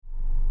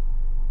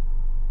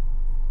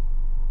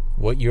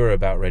What you're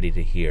about ready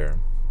to hear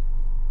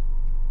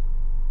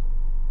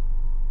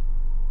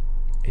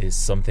is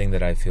something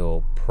that I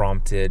feel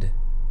prompted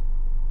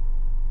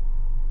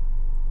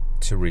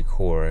to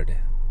record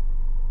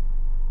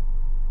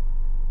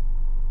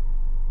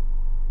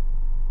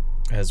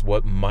as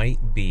what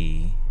might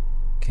be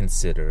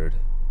considered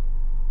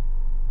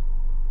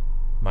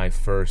my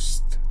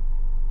first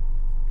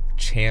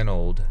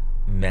channeled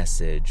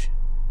message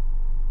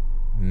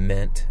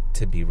meant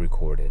to be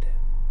recorded.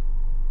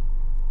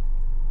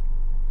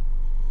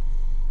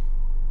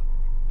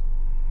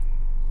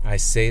 I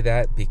say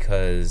that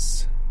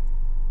because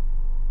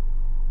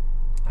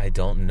I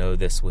don't know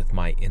this with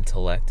my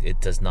intellect. It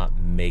does not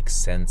make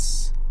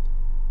sense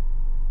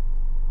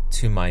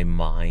to my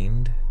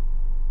mind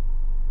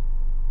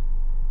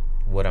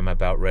what I'm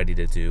about ready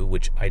to do,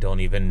 which I don't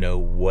even know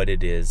what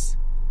it is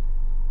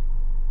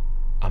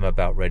I'm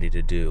about ready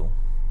to do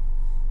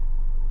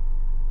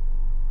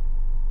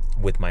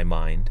with my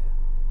mind.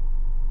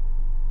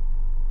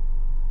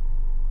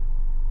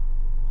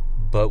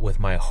 But with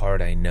my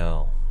heart, I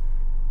know.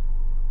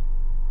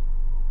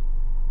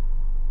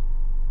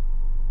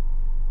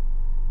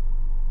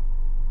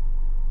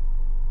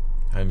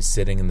 I'm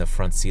sitting in the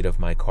front seat of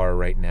my car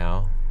right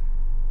now,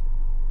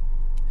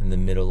 in the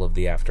middle of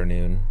the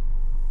afternoon.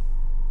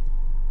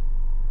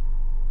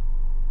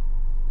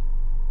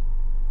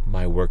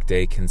 My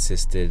workday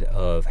consisted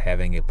of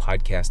having a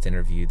podcast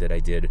interview that I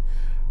did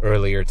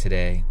earlier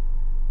today,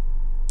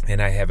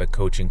 and I have a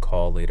coaching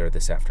call later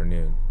this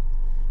afternoon,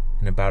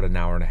 in about an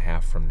hour and a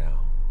half from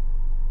now.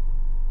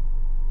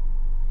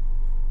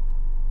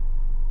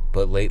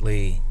 But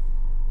lately,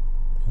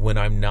 when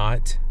I'm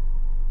not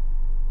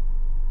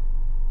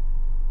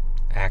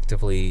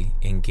actively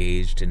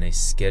engaged in a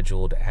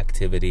scheduled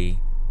activity,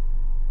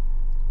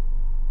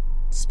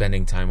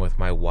 spending time with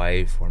my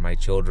wife or my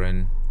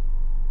children,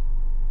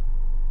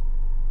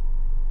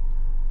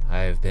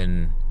 I've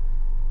been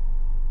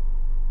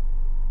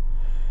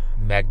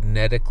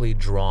magnetically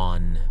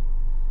drawn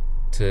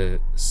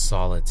to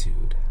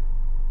solitude,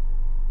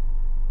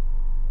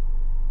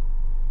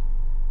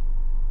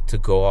 to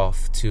go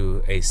off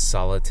to a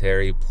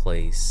solitary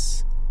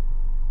place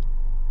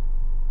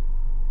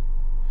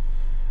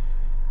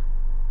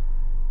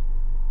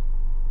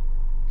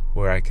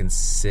where I can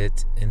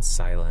sit in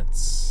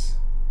silence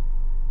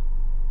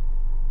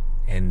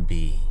and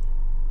be.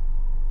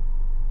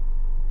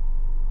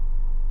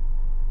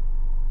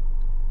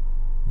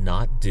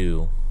 Not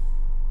do,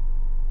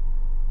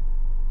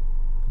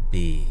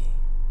 be.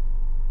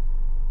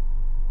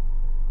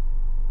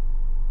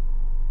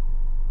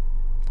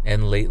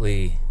 And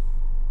lately,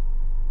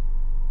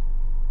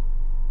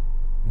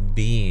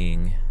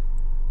 being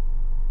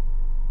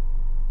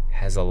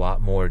has a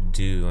lot more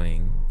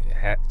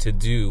to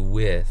do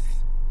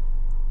with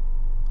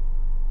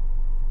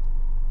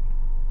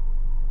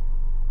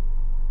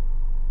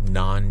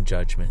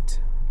non-judgment,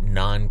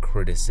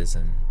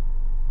 non-criticism,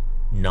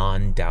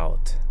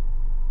 non-doubt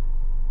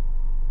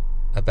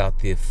about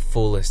the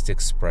fullest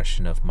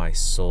expression of my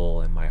soul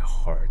and my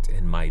heart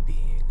and my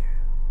being.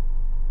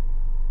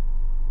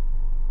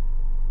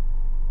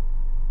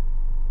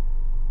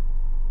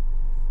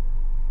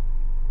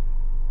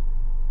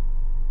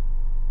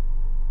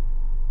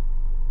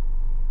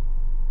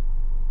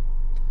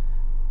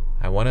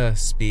 I want to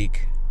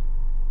speak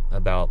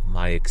about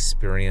my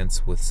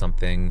experience with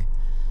something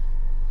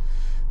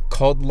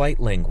called light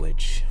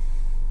language.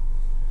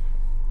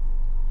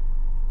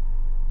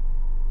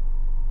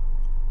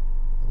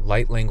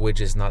 Light language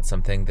is not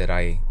something that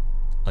I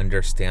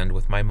understand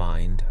with my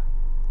mind,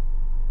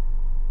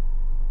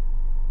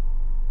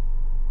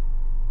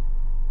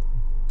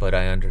 but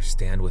I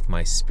understand with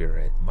my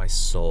spirit, my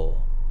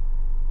soul,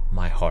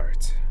 my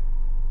heart.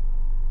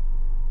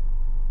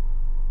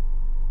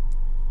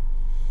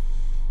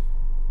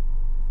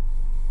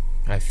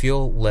 I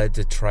feel led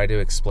to try to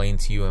explain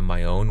to you in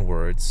my own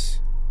words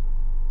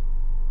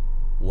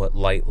what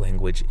light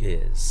language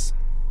is.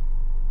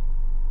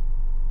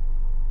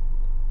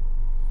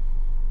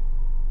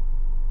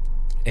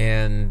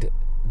 And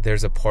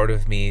there's a part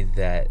of me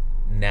that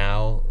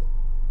now,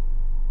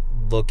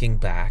 looking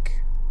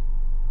back,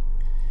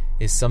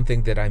 is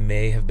something that I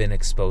may have been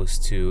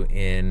exposed to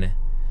in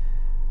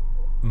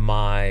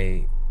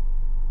my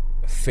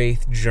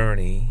faith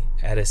journey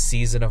at a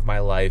season of my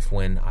life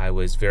when I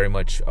was very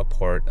much a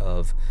part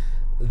of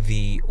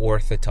the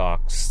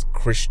Orthodox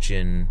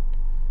Christian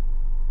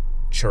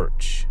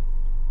church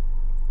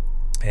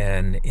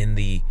and in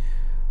the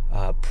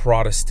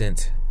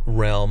Protestant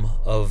realm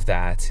of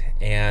that,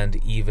 and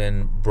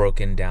even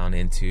broken down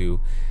into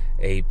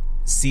a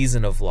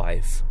season of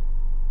life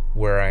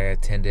where I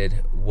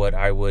attended what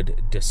I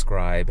would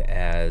describe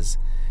as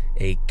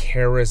a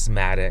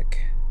charismatic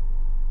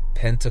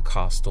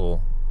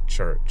Pentecostal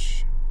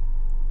church.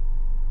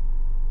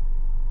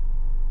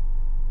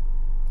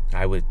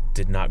 I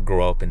did not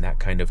grow up in that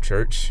kind of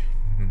church.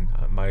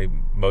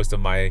 Most of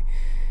my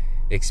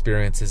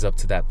experiences up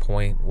to that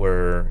point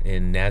were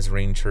in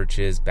Nazarene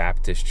churches,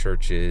 Baptist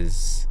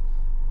churches,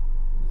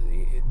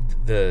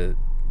 the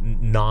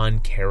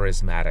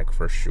non-charismatic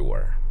for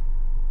sure.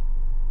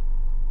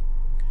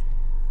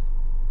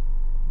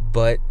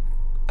 But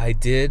I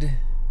did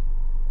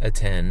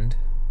attend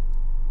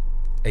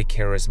a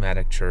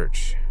charismatic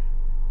church.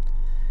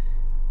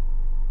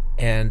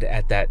 And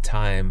at that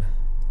time,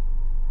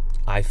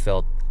 I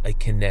felt a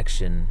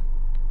connection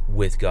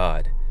with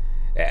God.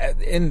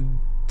 And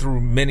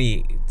through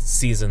many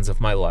seasons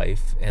of my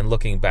life, and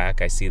looking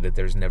back, I see that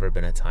there's never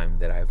been a time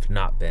that I've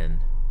not been.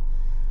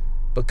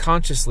 But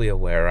consciously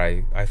aware,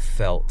 I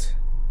felt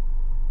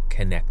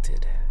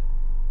connected.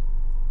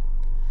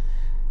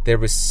 There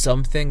was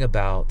something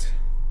about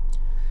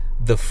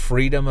the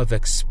freedom of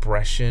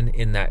expression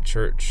in that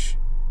church,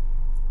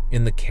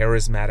 in the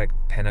charismatic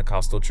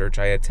Pentecostal church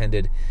I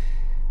attended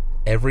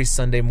every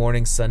Sunday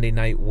morning, Sunday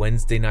night,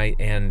 Wednesday night,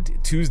 and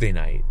Tuesday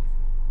night.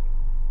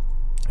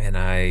 And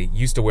I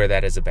used to wear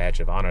that as a badge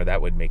of honor.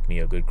 That would make me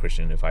a good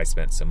Christian if I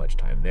spent so much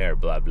time there,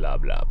 blah, blah,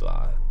 blah,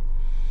 blah.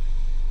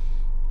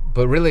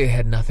 But really, it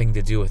had nothing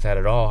to do with that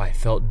at all. I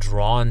felt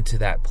drawn to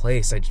that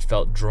place. I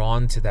felt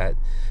drawn to that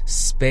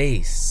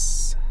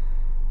space.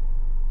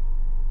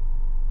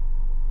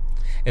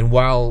 And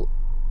while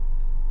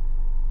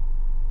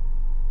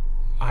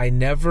I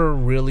never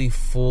really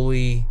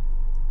fully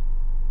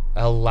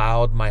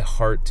allowed my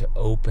heart to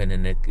open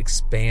and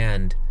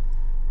expand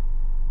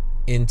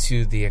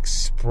into the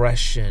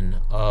expression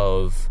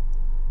of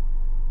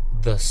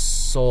the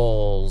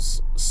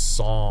soul's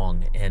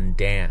song and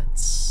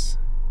dance,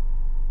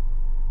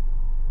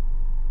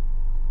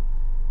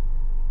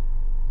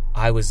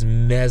 I was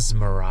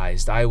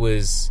mesmerized. I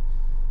was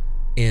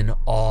in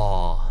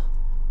awe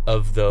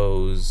of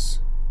those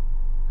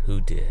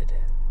who did.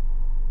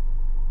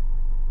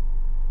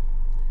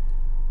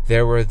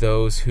 There were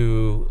those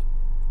who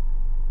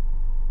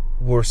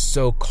were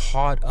so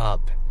caught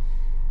up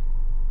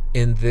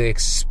in the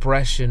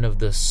expression of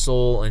the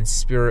soul and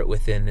spirit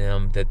within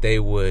them that they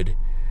would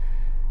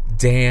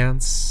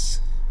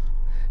dance,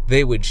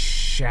 they would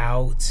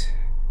shout,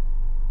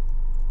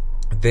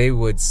 they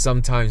would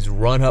sometimes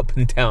run up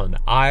and down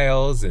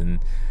aisles and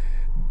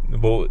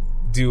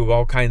do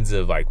all kinds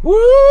of like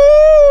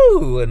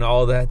woo and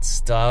all that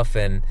stuff.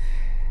 And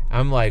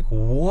I'm like,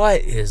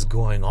 what is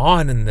going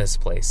on in this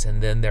place?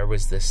 And then there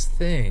was this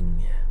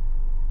thing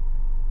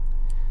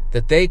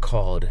that they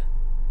called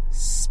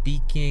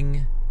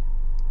speaking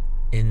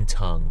in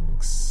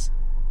tongues.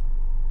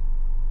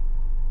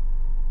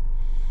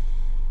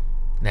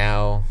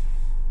 Now,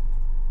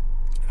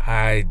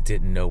 I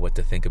didn't know what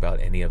to think about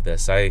any of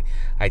this. I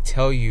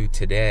tell you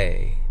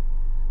today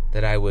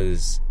that I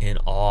was in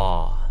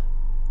awe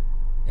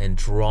and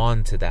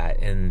drawn to that,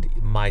 and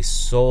my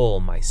soul,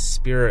 my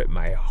spirit,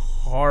 my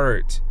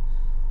heart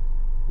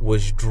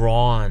was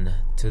drawn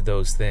to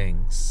those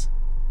things.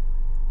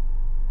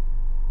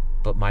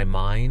 But my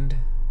mind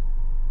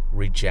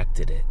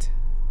rejected it.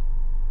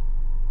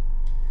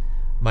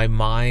 My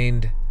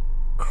mind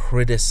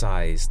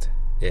criticized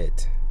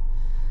it.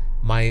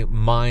 My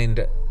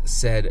mind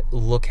said,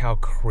 look how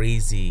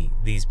crazy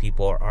these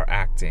people are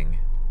acting.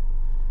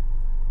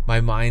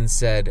 My mind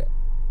said,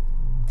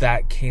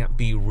 that can't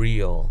be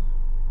real.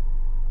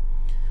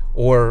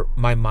 Or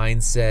my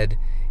mind said,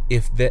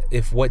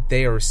 if what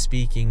they are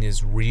speaking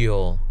is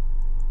real,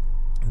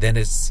 then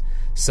it's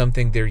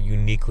something they're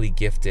uniquely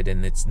gifted,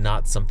 and it's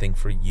not something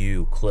for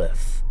you,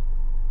 Cliff.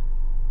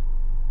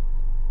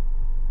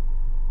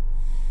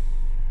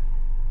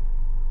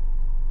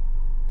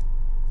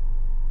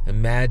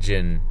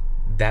 Imagine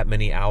that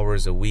many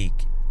hours a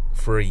week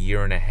for a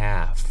year and a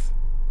half,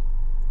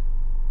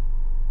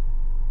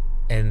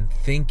 and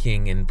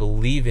thinking and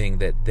believing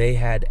that they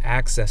had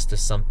access to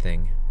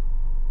something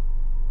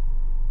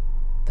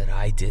that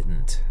I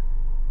didn't.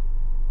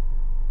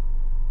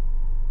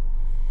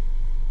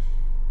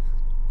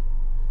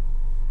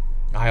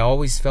 I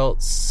always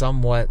felt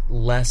somewhat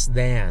less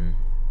than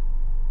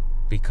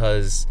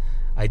because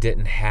I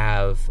didn't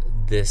have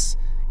this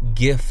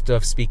gift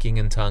of speaking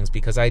in tongues,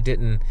 because I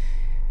didn't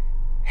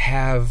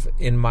have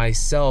in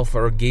myself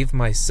or gave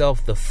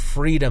myself the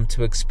freedom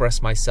to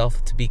express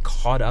myself, to be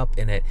caught up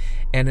in it.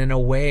 And in a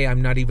way,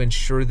 I'm not even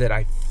sure that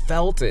I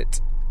felt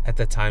it at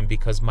the time,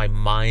 because my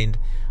mind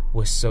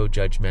was so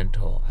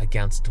judgmental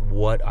against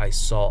what I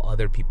saw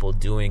other people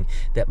doing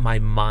that my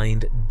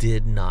mind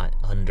did not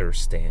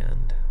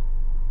understand.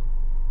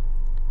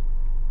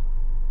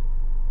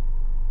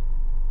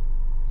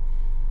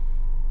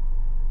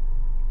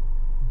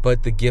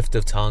 But the gift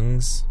of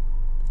tongues,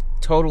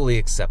 totally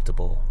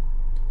acceptable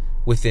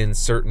within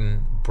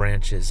certain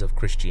branches of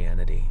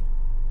Christianity.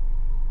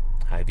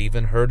 I've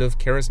even heard of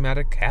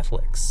charismatic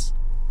Catholics.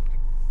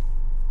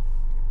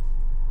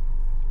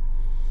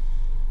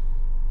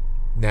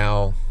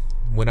 Now,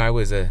 when I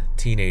was a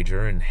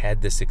teenager and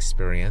had this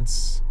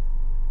experience,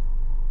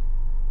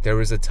 there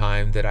was a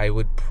time that I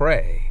would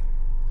pray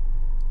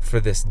for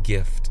this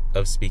gift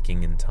of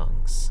speaking in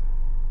tongues.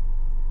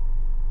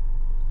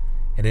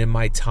 And in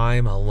my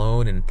time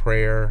alone in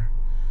prayer,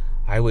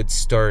 I would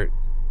start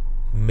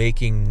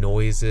making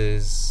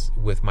noises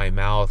with my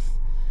mouth,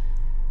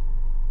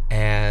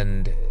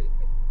 and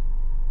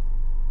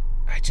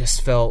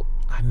just felt,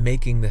 I'm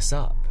making this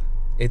up.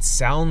 It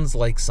sounds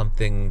like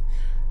something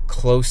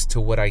close to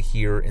what I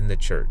hear in the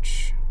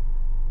church.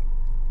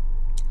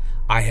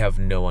 I have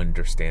no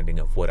understanding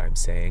of what I'm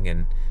saying,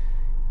 and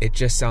it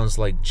just sounds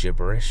like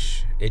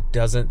gibberish. It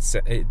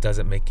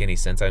doesn't make any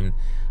sense. I'm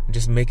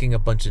just making a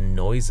bunch of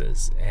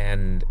noises,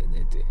 and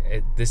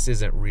this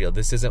isn't real.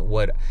 This isn't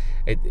what...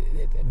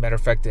 matter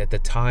of fact, at the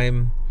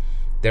time,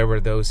 there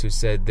were those who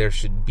said there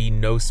should be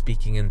no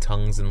speaking in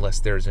tongues unless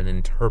there's an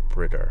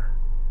interpreter.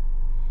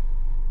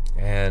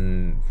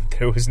 And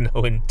there was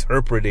no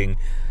interpreting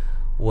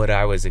what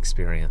I was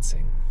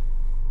experiencing.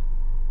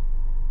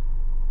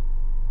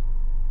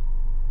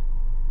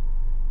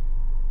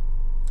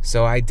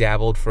 So I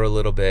dabbled for a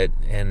little bit,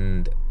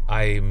 and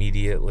I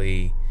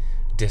immediately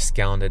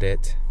discounted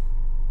it.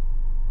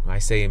 I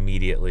say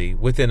immediately,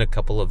 within a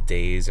couple of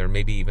days or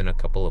maybe even a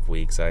couple of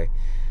weeks. I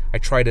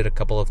tried it a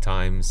couple of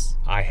times.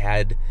 I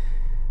had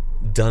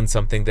done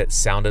something that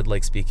sounded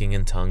like speaking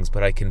in tongues,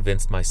 but I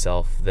convinced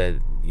myself that,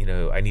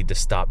 I need to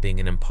stop being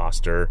an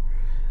imposter,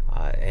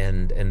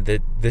 and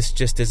that this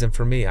just isn't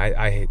for me.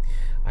 I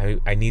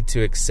need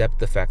to accept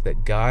the fact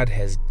that God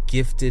has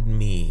gifted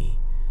me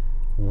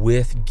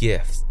with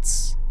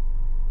gifts,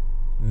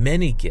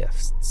 many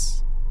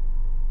gifts,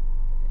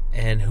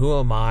 and who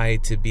am I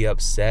to be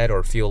upset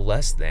or feel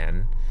less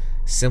than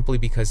simply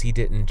because he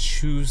didn't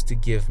choose to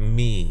give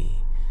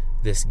me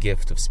this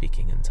gift of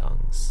speaking in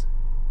tongues?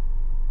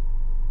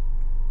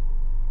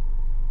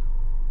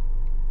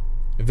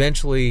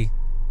 Eventually,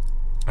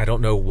 I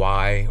don't know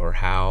why or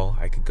how,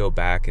 I could go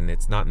back, and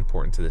it's not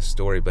important to this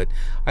story, but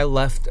I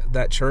left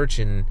that church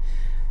and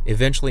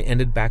eventually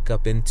ended back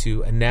up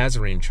into a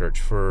Nazarene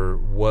church for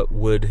what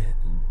would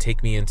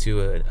take me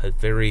into a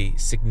very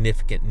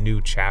significant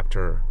new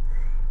chapter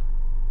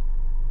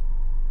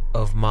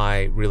of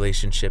my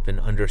relationship and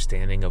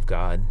understanding of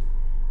God.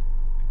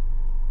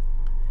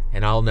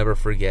 And I'll never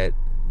forget,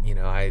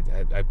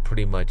 I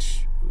pretty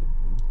much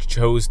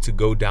chose to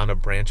go down a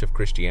branch of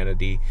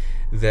Christianity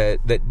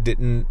that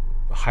didn't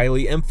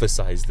highly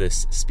emphasize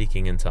this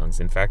speaking in tongues.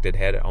 In fact, it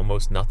had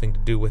almost nothing to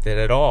do with it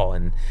at all.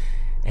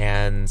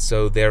 And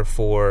so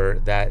therefore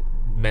that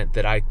meant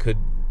that I could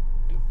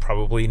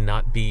probably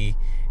not be,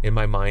 in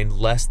my mind,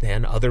 less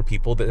than other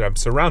people that I'm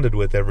surrounded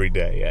with every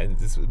day.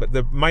 But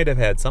that might have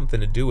had something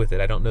to do with it.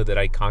 I don't know that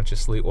I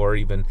consciously or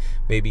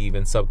maybe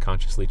even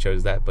subconsciously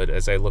chose that. But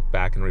as I look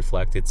back and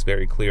reflect, it's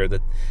very clear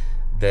that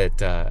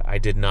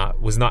I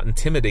was not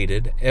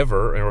intimidated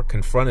ever or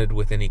confronted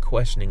with any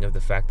questioning of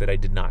the fact that I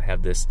did not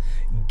have this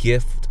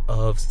gift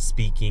of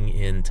speaking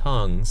in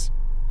tongues.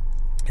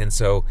 And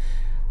so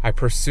I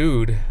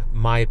pursued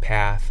my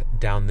path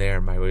down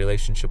there, my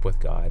relationship with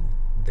God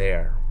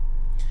there,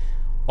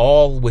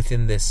 all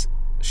within this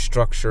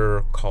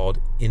structure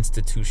called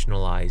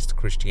institutionalized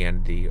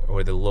Christianity,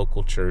 or the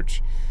local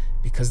church,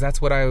 because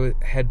that's what I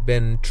had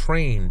been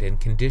trained and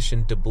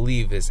conditioned to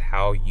believe is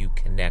how you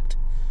connect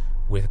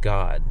with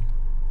God.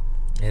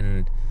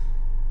 And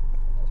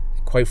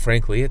quite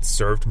frankly, it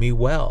served me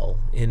well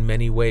in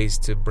many ways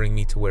to bring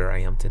me to where I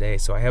am today.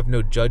 So I have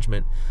no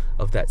judgment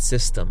of that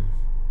system.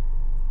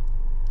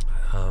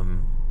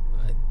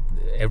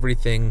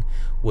 Everything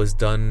was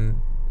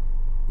done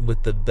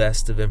with the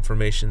best of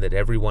information that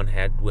everyone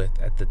had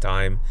at the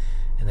time,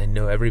 and I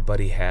know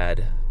everybody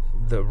had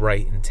the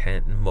right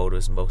intent and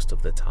motives most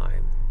of the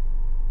time.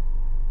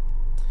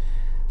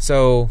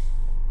 So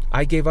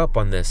I gave up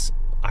on this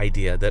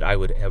idea that I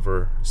would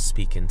ever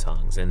speak in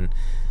tongues, and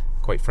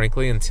quite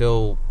frankly,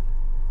 until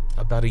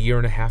about a year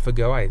and a half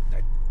ago, I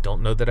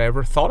don't know that I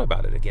ever thought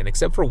about it again,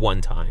 except for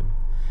one time.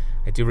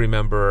 I do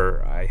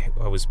remember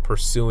I was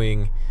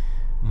pursuing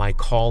my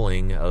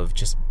calling of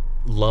just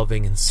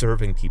loving and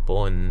serving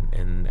people,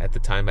 and at the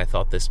time I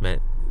thought this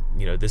meant,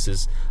 this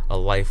is a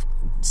life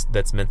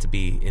that's meant to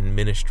be in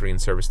ministry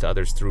and service to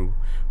others through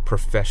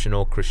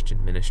professional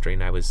Christian ministry,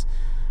 and I was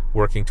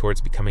working towards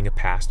becoming a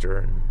pastor,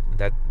 and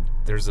that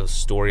there's a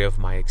story of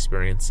my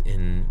experience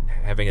in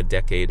having a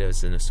decade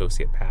as an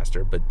associate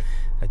pastor, but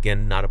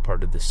again, not a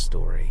part of this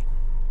story.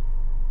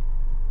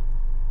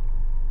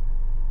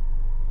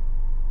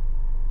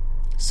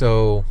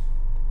 So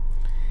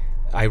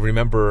I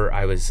remember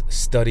I was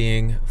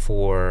studying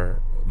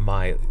for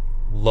my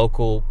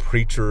local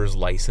preacher's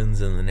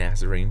license in the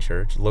Nazarene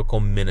church. Local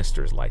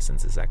minister's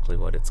license is actually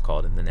what it's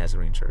called in the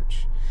Nazarene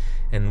church.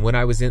 And when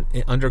I was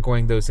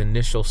undergoing those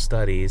initial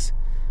studies,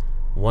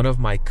 one of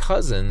my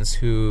cousins,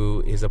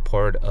 who is a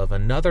part of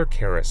another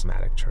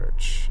charismatic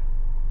church,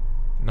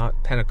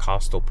 not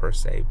Pentecostal per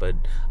se, but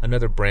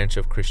another branch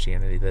of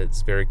Christianity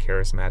that's very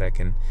charismatic,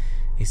 and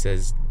he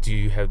says, "Do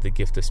you have the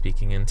gift of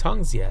speaking in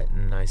tongues yet?"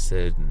 And I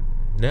said,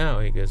 "No."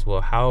 He goes,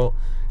 "Well, how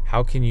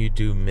can you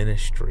do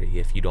ministry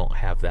if you don't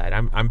have that?"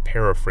 I'm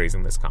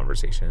paraphrasing this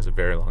conversation. It was a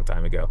very long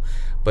time ago.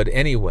 But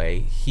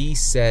anyway, he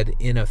said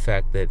in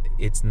effect that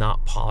it's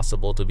not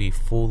possible to be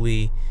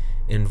fully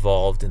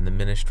involved in the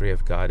ministry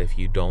of God if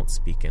you don't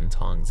speak in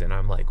tongues. And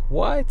I'm like,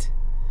 what?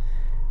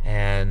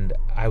 And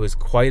I was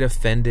quite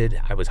offended.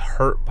 I was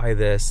hurt by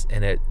this,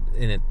 and it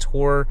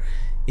tore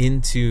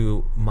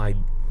into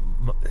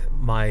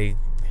my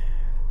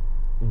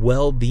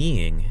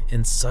well-being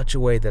in such a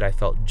way that I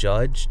felt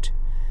judged,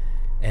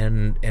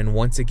 and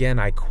once again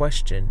I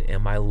questioned,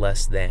 am I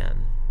less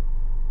than?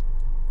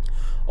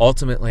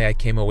 Ultimately, I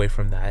came away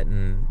from that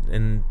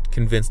and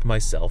convinced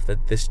myself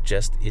that this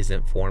just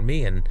isn't for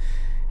me, and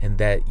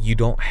that you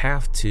don't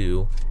have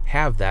to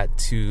have that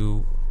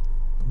to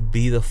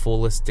be the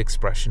fullest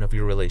expression of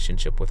your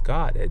relationship with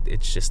God.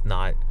 It's just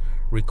not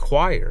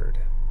required.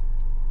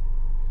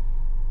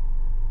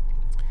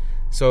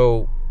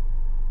 So,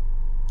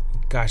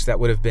 gosh, that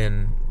would have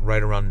been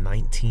right around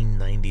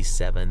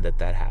 1997 that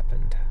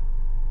happened.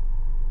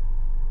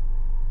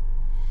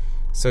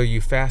 So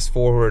you fast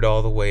forward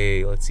all the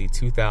way,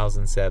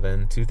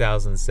 2007,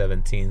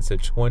 2017, so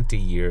 20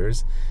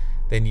 years.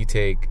 Then you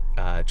take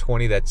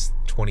 20, that's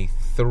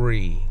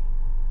 23.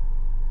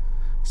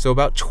 So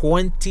about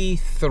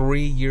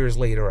 23 years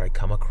later, I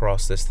come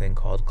across this thing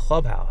called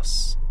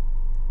Clubhouse.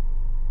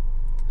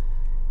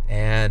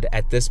 And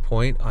at this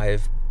point,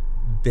 I've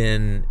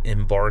been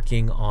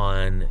embarking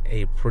on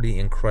a pretty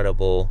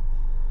incredible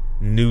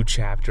new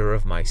chapter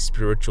of my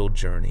spiritual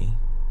journey.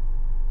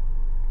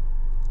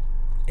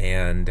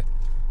 And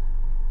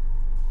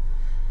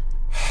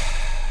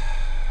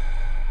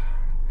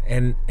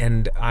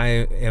I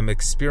am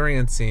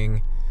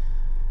experiencing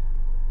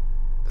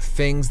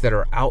things that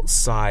are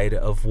outside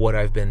of what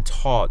I've been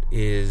taught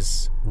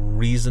is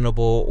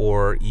reasonable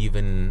or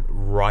even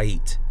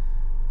right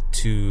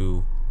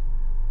to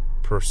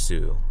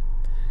pursue.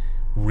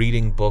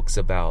 Reading books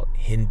about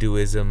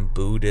Hinduism,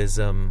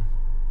 Buddhism,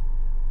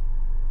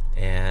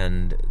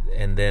 and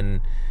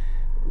then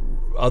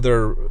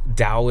other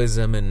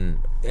Taoism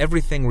and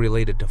everything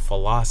related to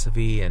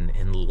philosophy and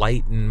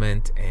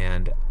enlightenment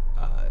and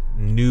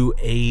New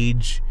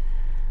Age,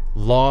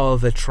 law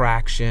of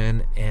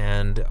attraction,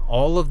 and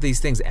all of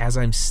these things. As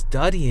I'm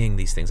studying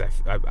these things,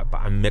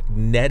 I'm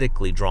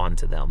magnetically drawn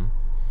to them.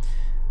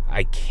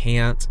 I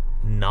can't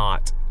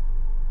not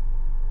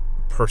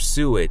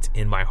pursue it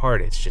in my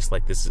heart. It's just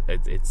like this.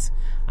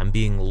 I'm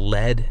being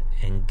led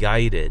and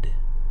guided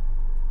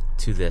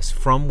to this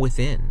from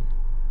within.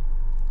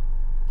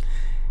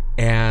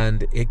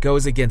 And it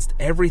goes against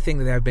everything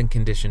that I've been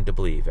conditioned to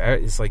believe.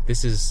 It's like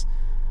this is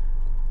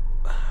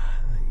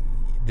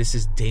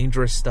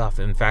dangerous stuff.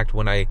 In fact,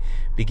 when I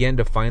began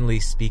to finally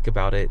speak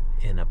about it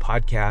in a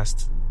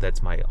podcast,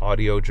 that's my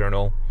audio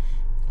journal,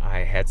 I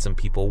had some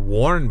people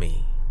warn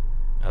me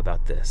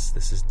about this.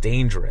 This is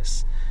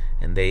dangerous.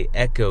 And they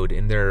echoed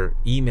in their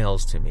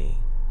emails to me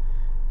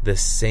the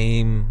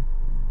same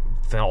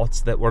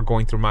thoughts that were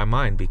going through my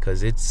mind,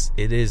 because it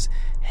is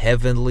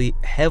heavily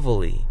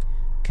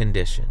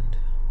conditioned.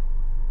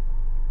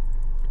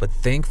 But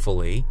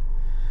thankfully,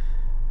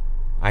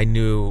 I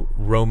knew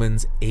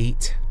Romans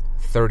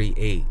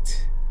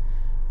 8:38,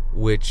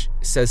 which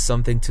says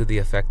something to the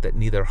effect that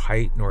neither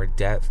height nor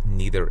depth,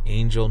 neither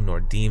angel nor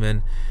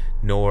demon,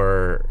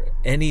 nor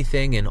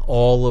anything in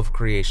all of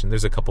creation.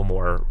 There's a couple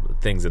more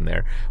things in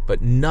there,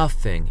 but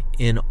nothing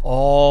in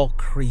all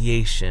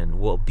creation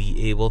will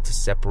be able to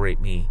separate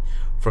me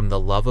from the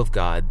love of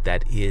God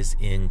that is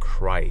in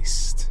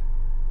Christ.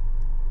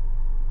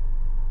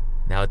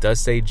 Now, it does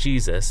say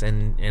Jesus,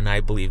 and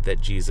I believe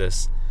that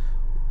Jesus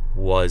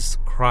was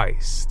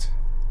Christ.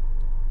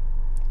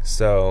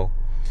 So,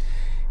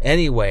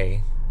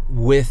 anyway,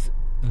 with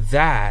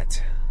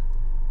that,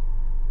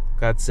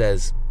 God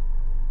says,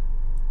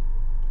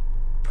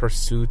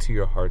 pursue to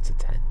your heart's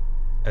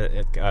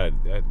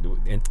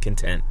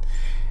content.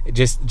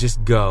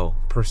 Just go,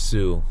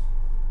 pursue.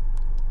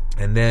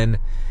 And then,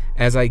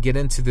 as I get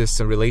into this,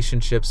 some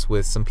relationships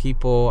with some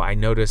people, I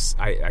notice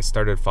I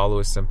started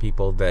following some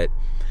people that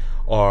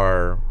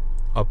are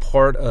a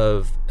part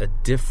of a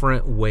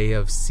different way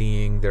of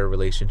seeing their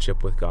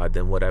relationship with God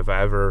than what I've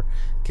ever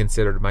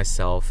considered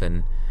myself.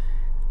 And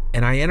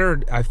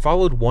I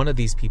followed one of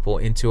these people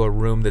into a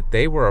room that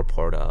they were a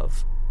part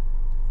of.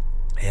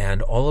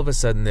 And all of a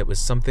sudden, it was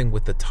something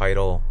with the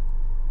title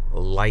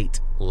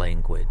Light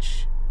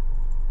Language.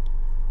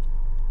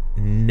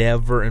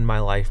 Never in my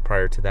life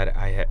prior to that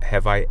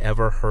have I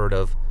ever heard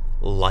of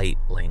light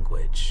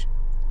language.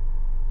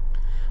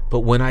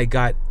 But when I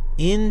got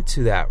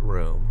into that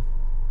room,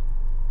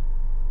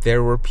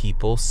 there were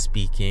people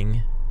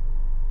speaking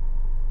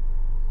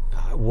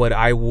what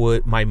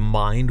my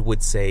mind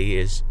would say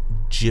is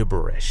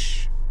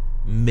gibberish,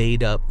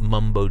 made up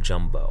mumbo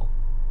jumbo.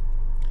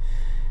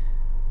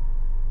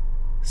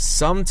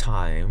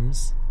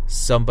 Sometimes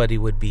somebody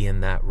would be in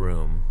that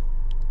room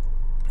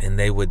and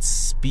they would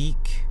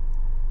speak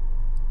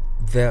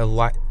their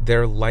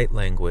light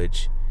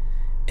language,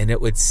 and it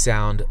would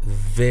sound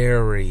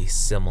very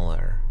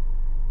similar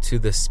to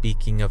the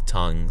speaking of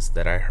tongues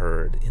that I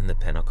heard in the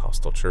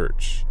Pentecostal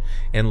church.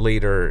 And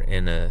later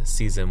in a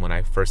season when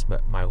I first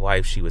met my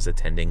wife, she was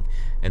attending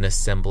an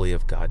Assembly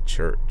of God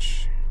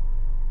church.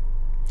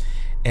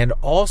 And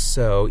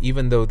also,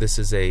 even though this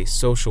is a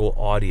social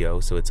audio,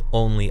 so it's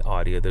only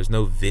audio, there's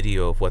no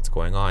video of what's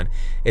going on,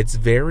 it's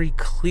very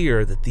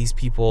clear that these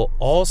people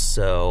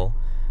also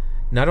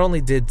not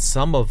only did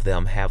some of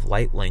them have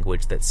light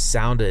language that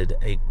sounded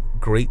a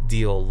great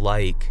deal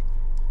like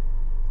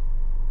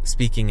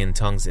speaking in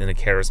tongues in a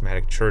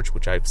charismatic church,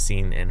 which I've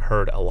seen and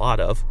heard a lot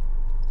of,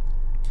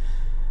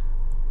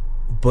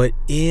 but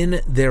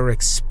in their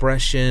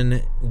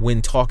expression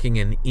when talking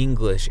in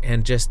English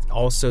and just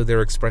also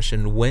their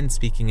expression when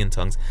speaking in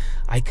tongues,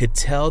 I could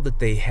tell that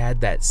they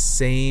had that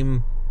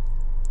same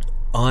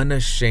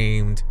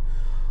unashamed,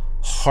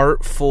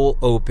 heartful,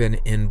 open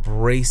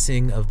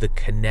embracing of the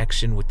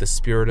connection with the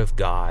Spirit of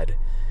God,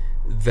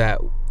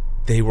 that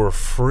they were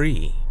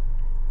free.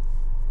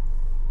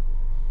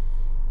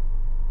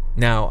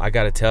 Now, I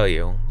got to tell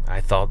you,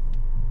 I thought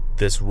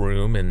this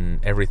room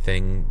and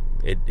everything,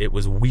 it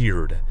was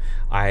weird.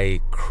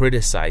 I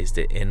criticized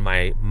it in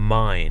my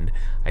mind.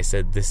 I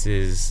said, this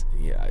is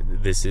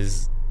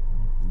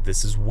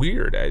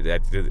weird.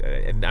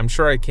 And I'm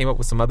sure I came up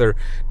with some other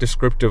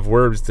descriptive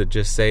words to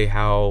just say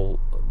how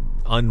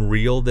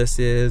unreal this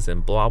is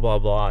and blah, blah,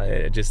 blah.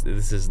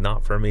 This is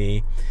not for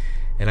me.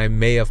 And I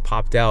may have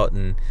popped out,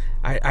 and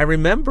I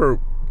remember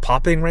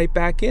popping right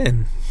back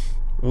in.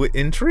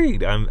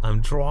 Intrigued.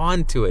 I'm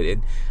drawn to it.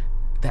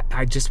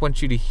 I just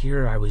want you to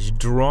hear, I was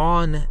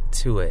drawn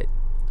to it.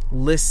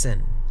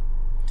 Listen.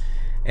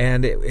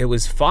 And it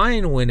was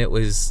fine when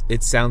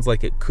it sounds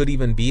like it could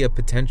even be a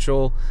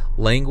potential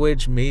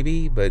language,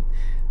 maybe, but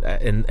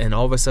and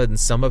all of a sudden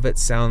some of it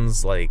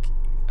sounds like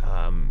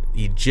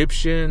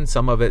Egyptian,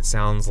 some of it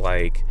sounds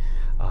like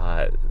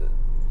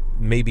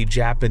maybe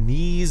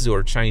Japanese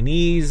or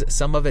Chinese,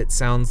 some of it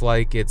sounds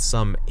like it's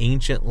some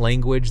ancient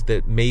language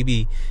that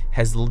maybe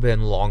has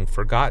been long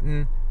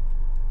forgotten,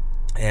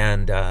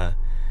 and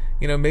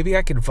maybe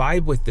I could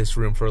vibe with this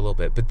room for a little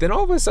bit. But then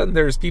all of a sudden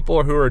there's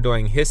people who are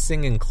doing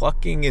hissing and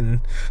clucking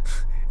and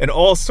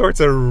all sorts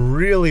of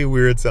really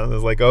weird sounds.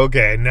 It's like,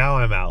 okay, now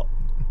I'm out.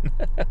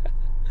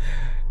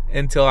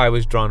 Until I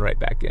was drawn right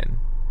back in.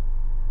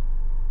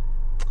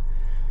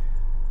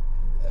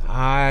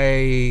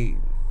 I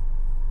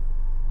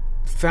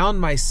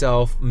found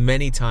myself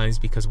many times,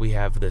 because we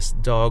have this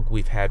dog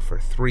we've had for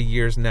 3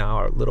 years now,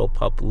 our little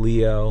pup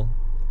Leo,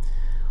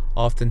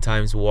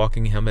 oftentimes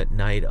walking him at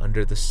night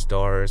under the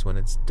stars when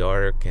it's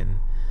dark, and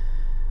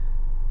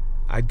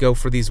I'd go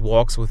for these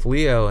walks with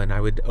Leo, and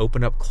I would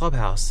open up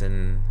Clubhouse,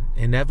 and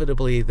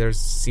inevitably there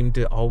seemed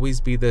to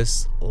always be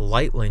this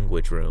light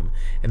language room,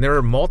 and there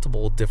are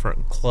multiple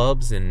different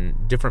clubs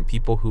and different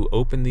people who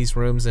open these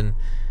rooms, and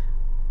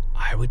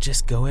I would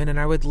just go in and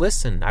I would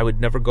listen. I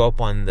would never go up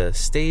on the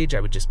stage.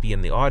 I would just be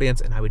in the audience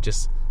and I would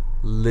just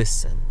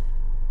listen.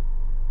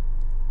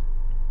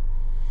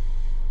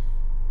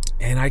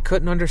 And I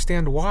couldn't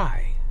understand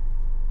why.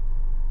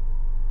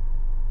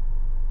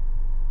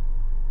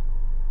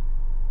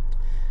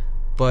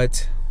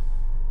 But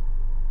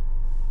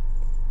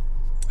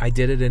I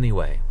did it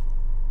anyway.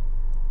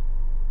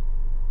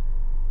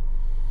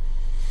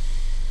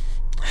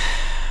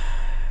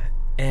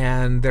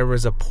 And there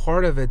was a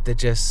part of it that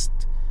just,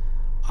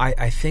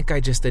 I think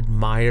I just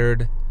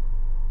admired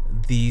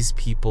these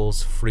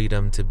people's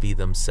freedom to be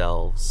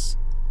themselves.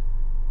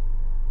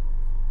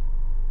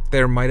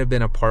 There might have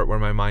been a part where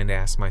my mind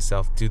asked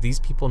myself, do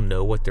these people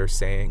know what they're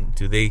saying?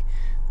 Do they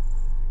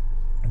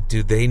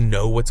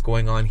know what's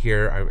going on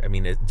here? I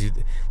mean,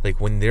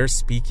 when they're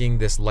speaking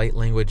this light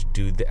language,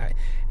 do they?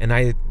 And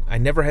I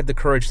never had the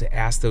courage to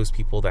ask those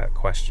people that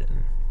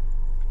question.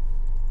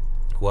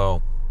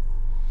 Well,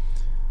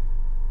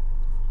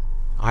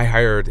 I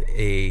hired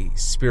a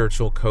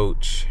spiritual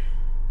coach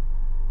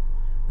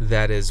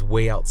that is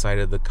way outside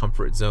of the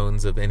comfort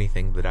zones of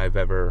anything that I've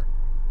ever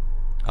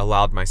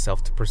allowed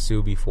myself to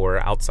pursue before,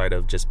 outside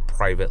of just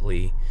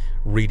privately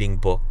reading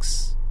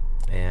books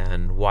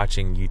and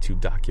watching YouTube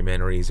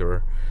documentaries,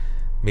 or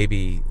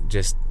maybe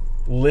just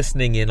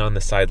listening in on the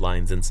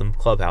sidelines in some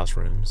Clubhouse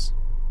rooms.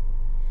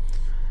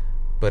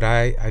 But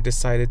I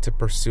decided to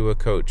pursue a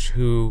coach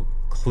who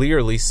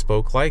clearly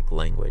spoke light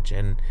language,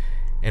 and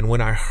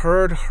when I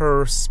heard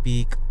her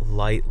speak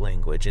light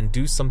language and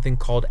do something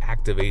called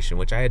activation,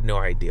 which I had no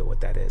idea what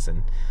that is,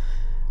 and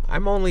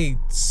I'm only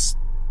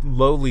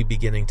slowly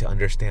beginning to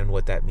understand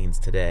what that means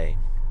today.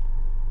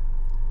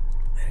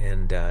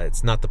 And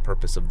it's not the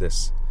purpose of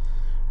this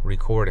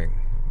recording,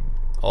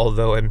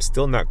 although I'm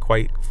still not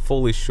quite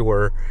fully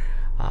sure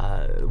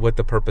what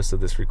the purpose of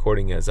this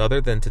recording is,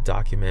 other than to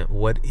document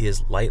what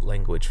is light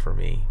language for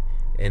me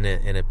in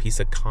a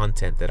piece of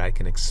content that I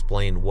can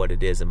explain what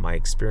it is and my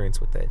experience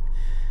with it.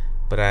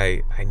 But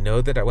I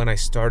know that when I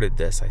started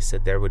this, I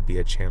said there would be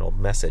a channeled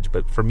message.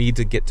 But for me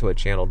to get to a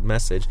channeled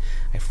message,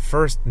 I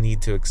first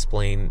need to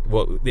explain,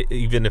 well,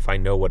 even if I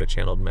know what a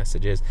channeled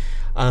message is.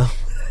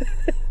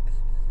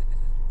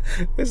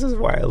 This is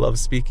why I love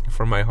speaking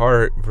from my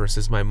heart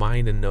versus my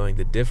mind, and knowing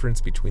the difference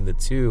between the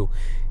two.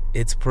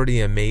 It's pretty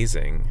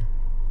amazing.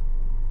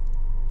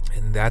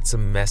 And that's a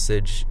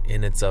message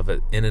in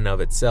and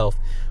of itself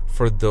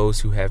for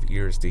those who have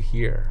ears to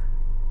hear.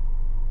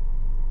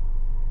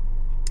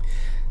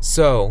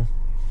 So,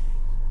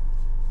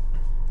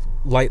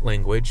 light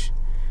language.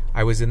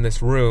 I was in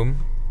this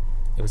room.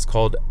 It was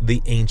called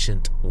The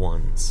Ancient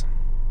Ones.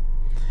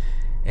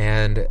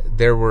 And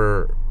there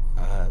were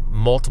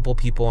multiple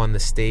people on the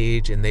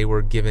stage, and they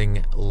were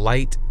giving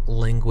light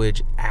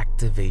language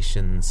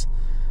activations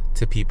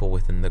to people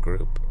within the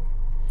group.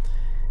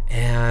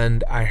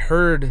 And I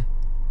heard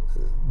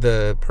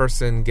the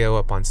person go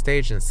up on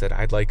stage and said,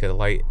 I'd like a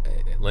light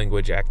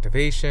language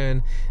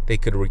activation. They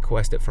could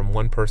request it from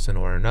one person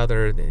or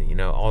another,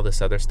 all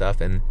this other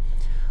stuff. And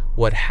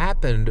what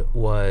happened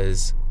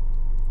was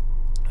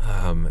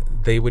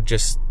they would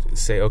just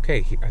say,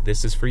 okay,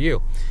 this is for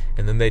you.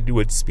 And then they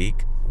would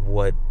speak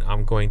what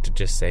I'm going to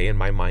just say in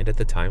my mind at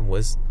the time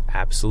was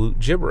absolute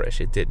gibberish.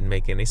 It didn't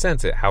make any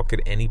sense. How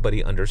could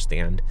anybody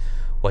understand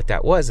what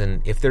that was?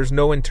 And if there's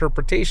no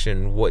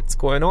interpretation, what's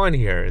going on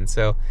here? And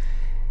so,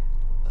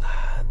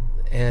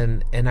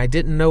 and I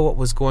didn't know what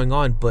was going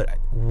on, but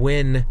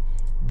when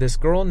this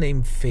girl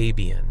named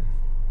Fabian,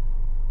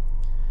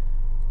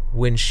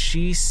 when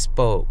she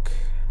spoke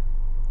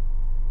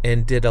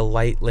and did a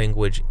light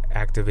language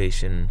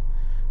activation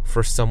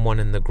for someone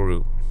in the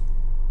group,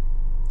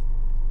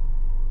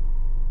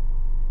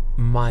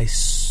 my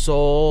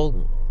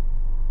soul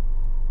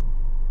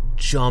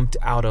jumped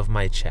out of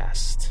my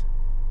chest.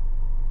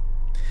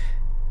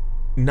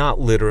 Not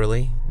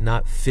literally,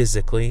 not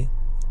physically,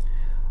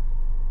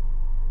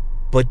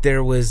 but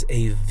there was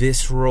a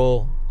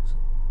visceral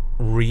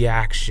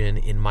reaction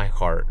in my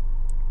heart.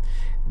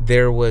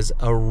 There was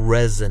a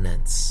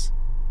resonance.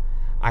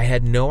 I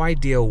had no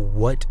idea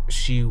what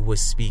she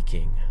was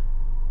speaking,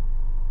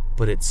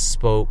 but it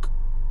spoke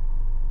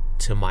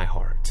to my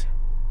heart.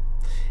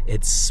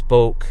 It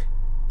spoke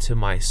to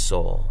my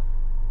soul.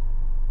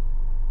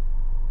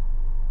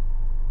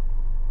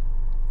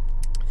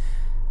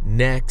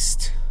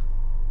 Next,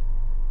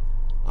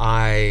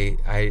 I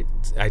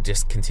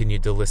just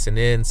continued to listen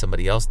in.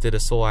 Somebody else did a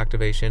soul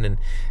activation,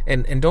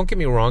 and don't get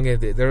me wrong,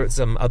 there were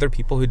some other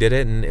people who did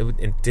it, and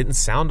it didn't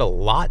sound a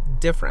lot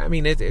different. I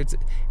mean,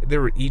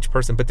 there were each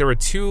person, but there were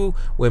two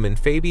women,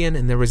 Fabian,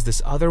 and there was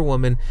this other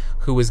woman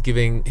who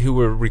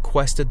were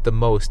requested the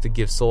most to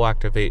give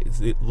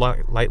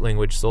light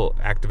language soul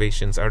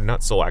activations, or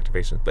not soul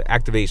activations, but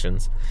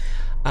activations,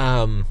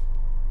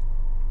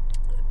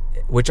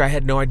 which I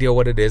had no idea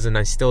what it is, and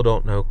I still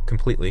don't know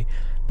completely,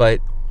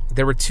 but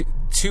there were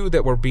two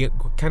that were being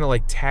kind of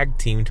like tag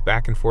teamed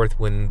back and forth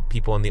when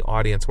people in the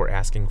audience were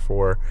asking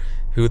for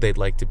who they'd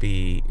like to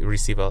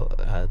receive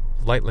a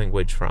light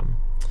language from,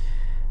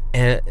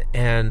 and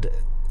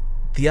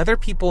the other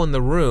people in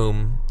the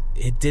room,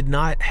 it did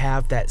not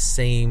have that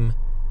same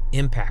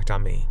impact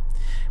on me.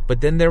 But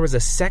then there was the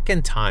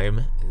second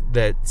time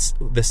that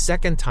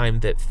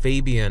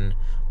Fabian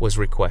was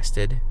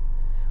requested.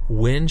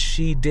 When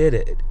she did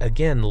it,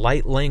 again,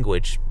 light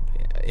language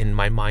in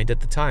my mind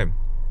at the time,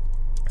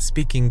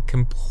 speaking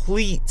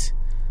complete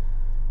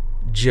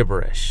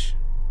gibberish.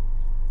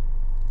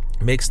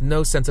 Makes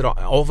no sense at all.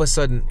 All of a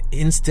sudden,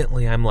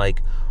 instantly, I'm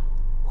like,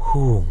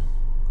 whew,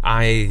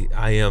 I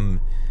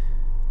am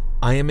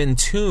in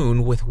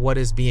tune with what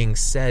is being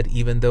said,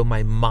 even though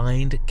my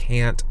mind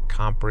can't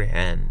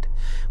comprehend.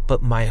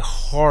 But my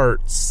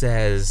heart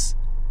says,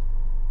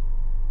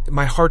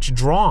 my heart's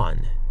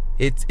drawn.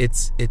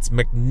 It's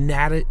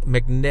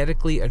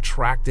magnetically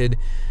attracted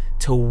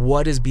to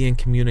what is being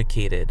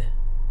communicated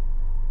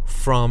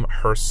from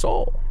her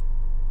soul.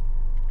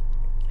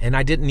 And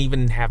I didn't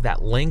even have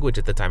that language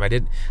at the time. I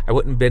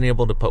wouldn't have been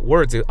able to put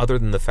words other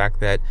than the fact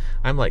that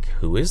I'm like,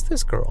 who is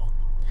this girl?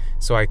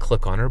 So I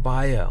click on her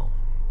bio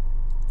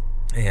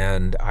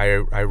and I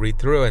read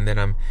through, and then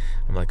I'm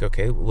like,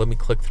 okay, let me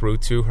click through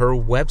to her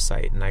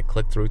website. And I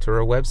click through to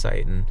her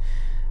website, and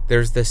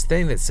there's this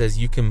thing that says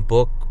you can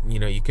book,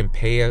 you can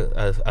pay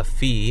a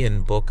fee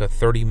and book a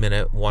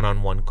 30-minute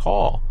one-on-one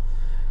call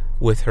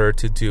with her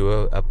to do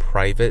a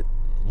private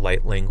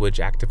light language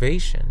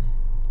activation.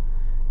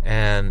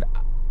 And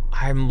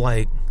I'm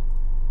like,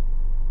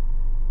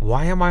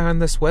 why am I on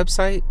this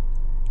website?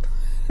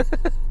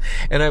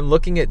 And I'm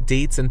looking at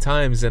dates and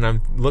times, and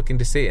I'm looking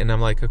to see it, and I'm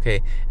like,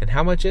 okay, and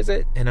how much is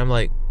it? And I'm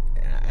like,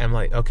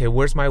 okay,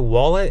 where's my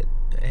wallet?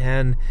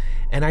 And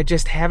I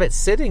just have it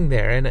sitting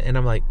there, and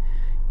I'm like,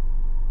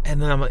 and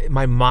then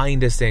my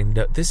mind is saying,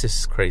 no, this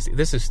is crazy.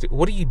 This is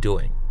what are you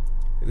doing?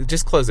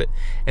 Just close it.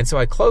 And so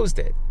I closed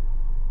it.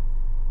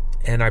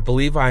 And I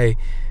believe I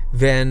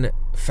then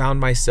found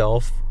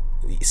myself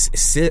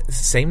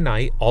same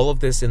night, all of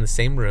this in the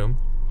same room,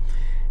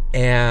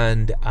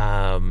 and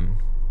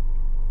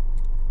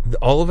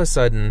all of a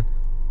sudden,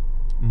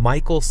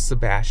 Michael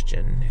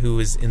Sebastian, who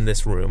is in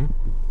this room,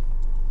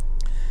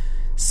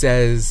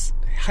 says,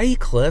 "Hey,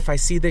 Cliff, I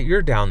see that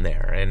you're down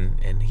there,"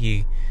 and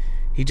he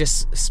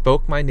just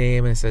spoke my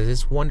name and says,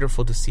 "It's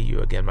wonderful to see you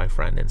again, my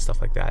friend," and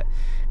stuff like that.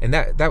 And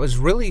that was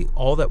really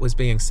all that was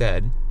being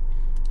said.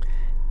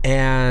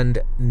 And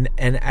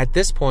at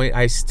this point,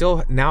 I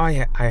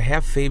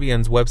have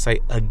Fabian's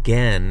website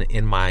again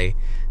in my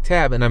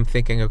tab, and I'm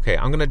thinking, okay,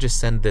 I'm gonna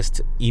just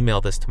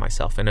email this to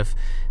myself. And if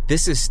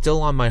this is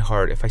still on my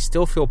heart, if I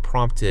still feel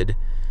prompted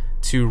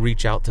to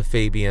reach out to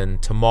Fabian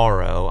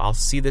tomorrow, I'll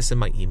see this in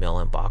my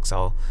email inbox.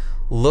 I'll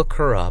look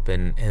her up,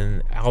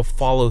 and I'll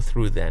follow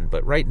through then.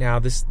 But right now,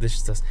 this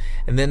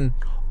and then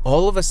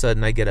all of a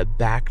sudden, I get a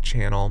back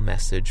channel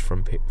message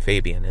from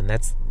Fabian, and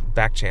that's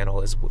back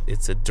channel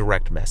it's a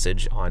direct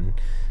message on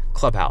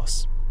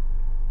Clubhouse.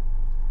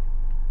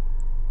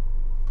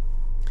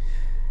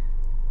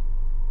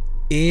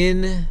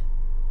 In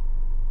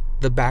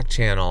the back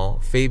channel,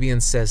 Fabian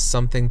says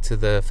something to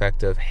the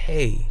effect of,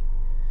 "Hey,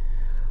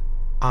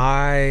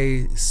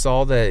 I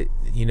saw that,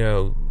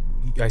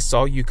 I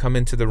saw you come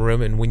into the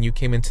room, and when you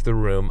came into the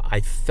room, I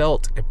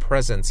felt a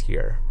presence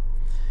here.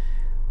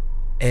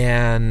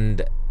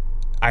 And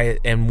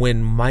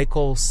when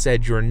Michael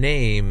said your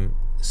name,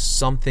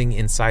 something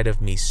inside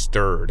of me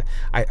stirred."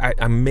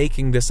 I'm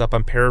making this up.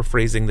 I'm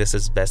paraphrasing this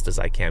as best as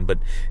I can. But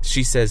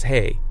she says,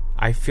 "Hey,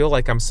 I feel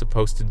like I'm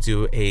supposed to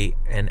do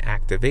an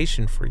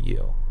activation for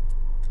you."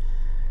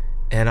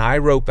 And I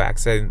wrote back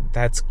saying,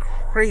 "That's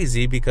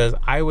crazy, because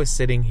I was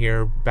sitting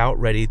here about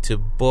ready to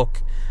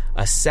book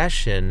a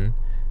session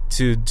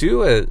to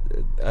do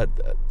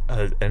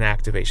an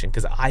activation,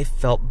 because I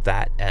felt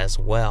that as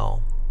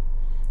well."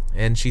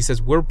 And she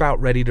says, "We're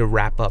about ready to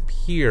wrap up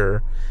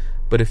here,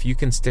 but if you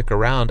can stick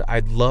around,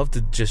 I'd love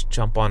to just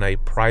jump on a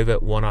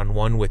private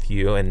one-on-one with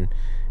you and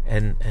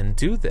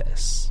do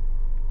this."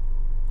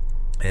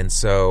 And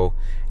so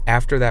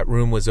after that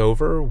room was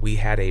over, we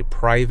had a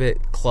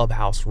private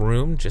Clubhouse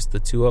room, just the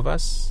two of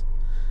us.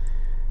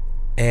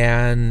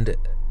 And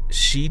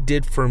she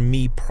did for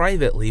me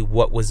privately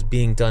what was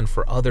being done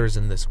for others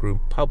in this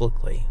group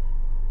publicly.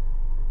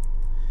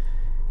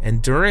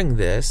 And during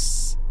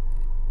this,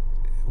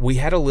 we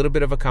had a little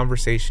bit of a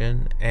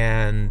conversation,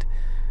 and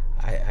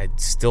I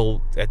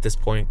still, at this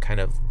point, kind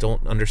of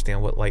don't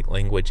understand what light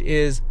language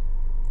is.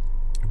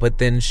 But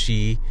then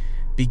she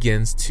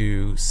begins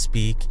to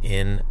speak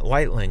in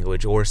light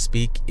language, or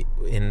speak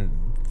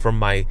from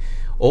my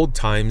old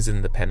times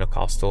in the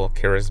Pentecostal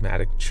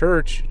charismatic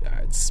church,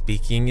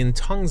 speaking in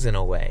tongues in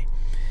a way.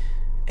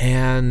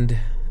 And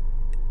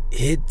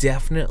it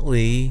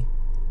definitely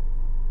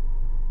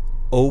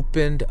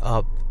opened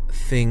up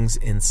things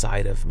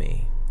inside of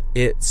me.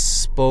 It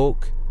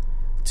spoke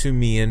to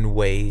me in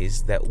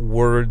ways that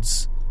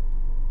words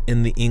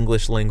in the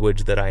English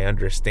language that I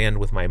understand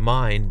with my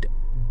mind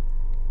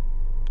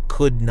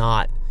could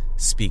not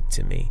speak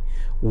to me.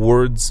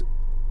 Words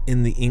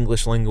in the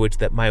English language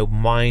that my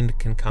mind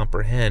can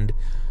comprehend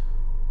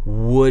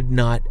would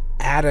not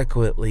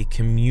adequately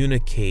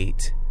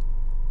communicate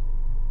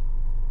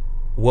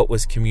what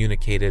was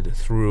communicated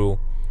through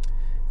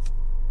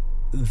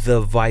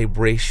the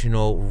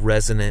vibrational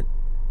resonant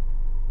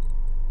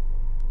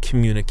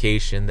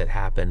communication that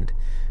happened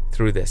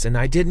through this. And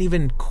I didn't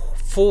even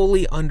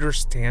fully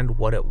understand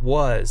what it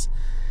was.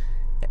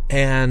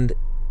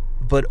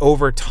 But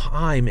over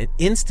time,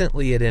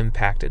 instantly it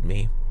impacted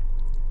me.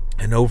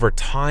 And over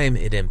time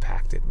it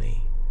impacted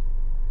me.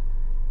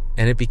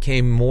 And it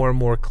became more and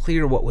more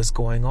clear what was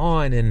going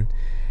on. And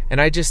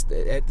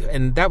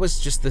that was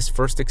just this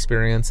first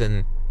experience.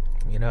 And,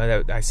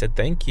 I said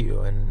thank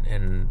you.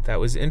 And that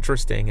was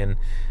interesting, and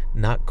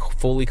not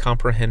fully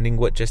comprehending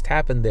what just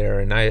happened there.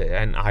 And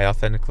I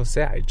authentically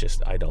say,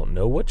 I don't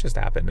know what just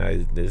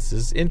happened. This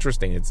is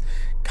interesting. It's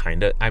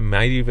I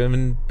might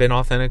even been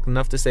authentic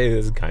enough to say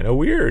this is kind of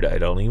weird. I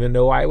don't even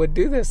know why I would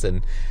do this.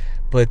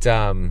 But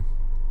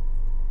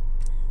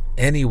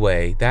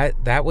anyway,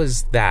 that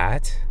was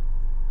that.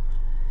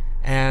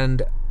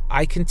 And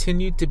I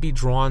continued to be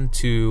drawn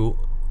to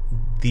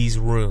these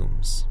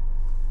rooms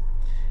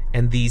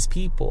and these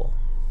people.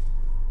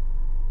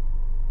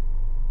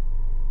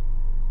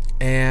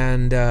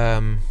 And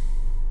at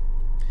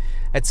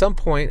some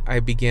point, I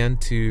began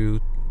to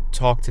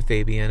talk to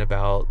Fabian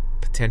about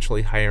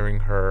potentially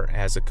hiring her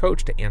as a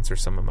coach to answer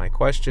some of my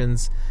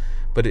questions.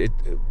 But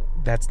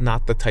that's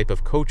not the type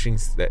of coaching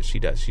that she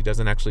does. She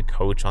doesn't actually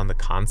coach on the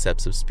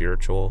concepts of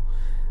spiritual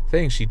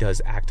things. She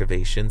does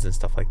activations and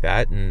stuff like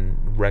that,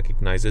 and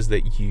recognizes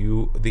that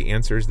the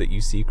answers that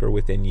you seek are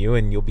within you,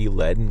 and you'll be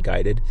led and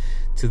guided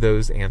to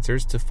those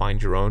answers to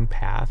find your own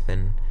path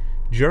and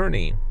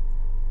journey.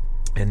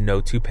 And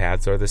no two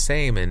paths are the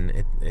same,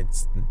 and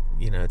it's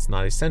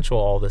not essential,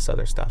 all this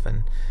other stuff.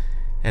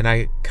 And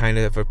I kind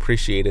of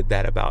appreciated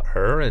that about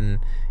her, and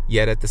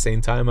yet at the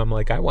same time, I'm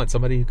like, I want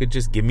somebody who could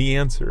just give me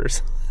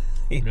answers,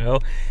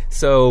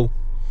 So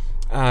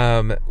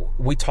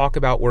we talk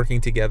about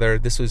working together.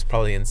 This was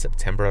probably in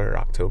September or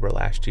October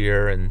last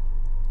year, and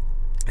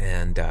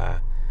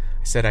I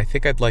said, I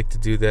think I'd like to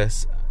do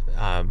this,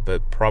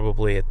 but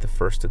probably at the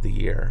first of the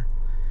year.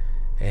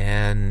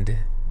 And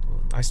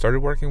I started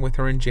working with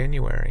her in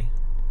January.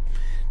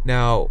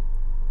 Now,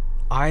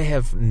 I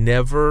have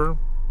never,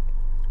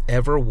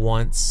 ever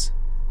once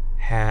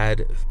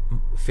had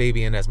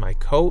Fabian as my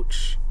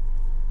coach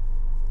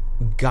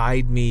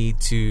guide me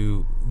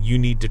to, you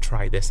need to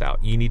try this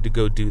out. You need to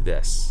go do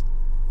this.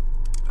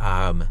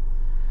 But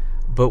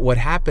what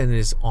happened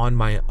is, on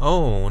my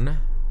own,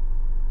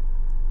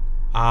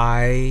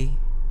 I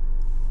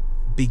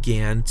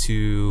began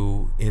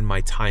to, in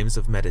my times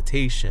of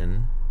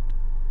meditation,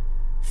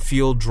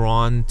 feel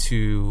drawn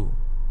to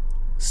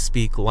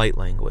speak light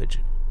language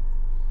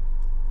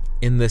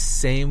in the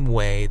same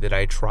way that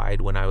I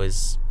tried when I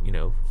was,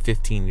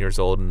 15 years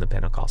old in the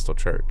Pentecostal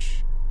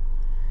church.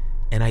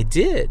 And I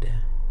did.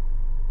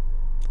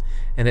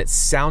 And it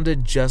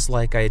sounded just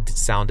like I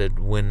sounded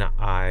when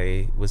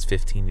I was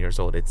 15 years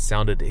old. It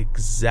sounded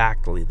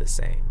exactly the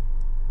same.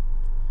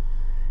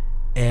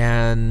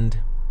 And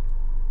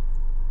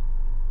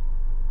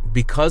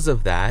because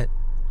of that,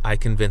 I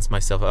convinced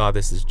myself,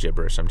 this is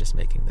gibberish, I'm just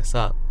making this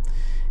up.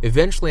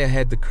 Eventually I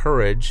had the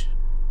courage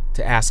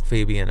to ask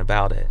Fabian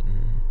about it.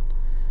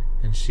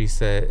 And she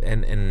said,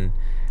 and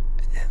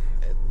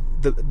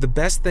the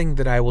best thing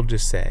that I will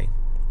just say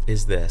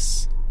is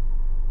this,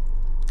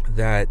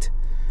 that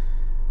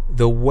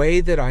the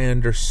way that I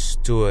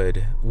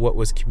understood what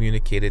was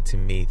communicated to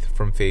me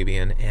from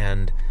Fabian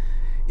and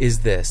is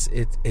this,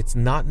 it's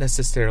not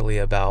necessarily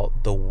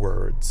about the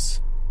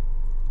words.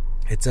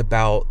 It's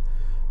about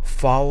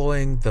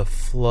following the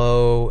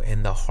flow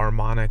and the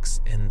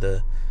harmonics and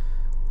the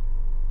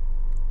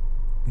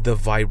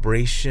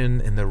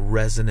vibration and the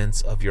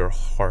resonance of your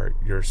heart,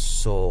 your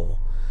soul.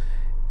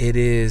 It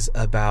is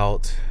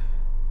about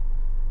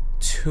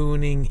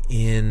tuning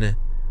in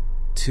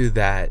to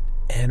that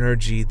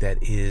energy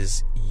that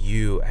is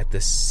you at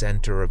the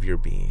center of your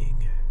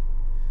being.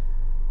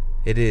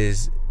 It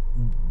is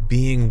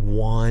being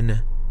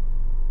one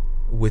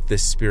with the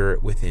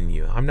spirit within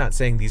you. I'm not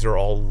saying these are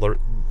all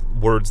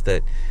words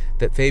that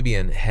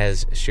Fabian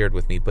has shared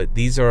with me, but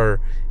these are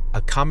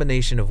a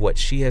combination of what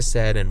she has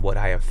said and what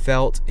I have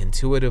felt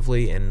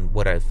intuitively and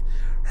what I've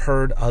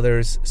heard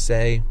others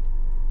say,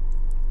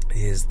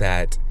 is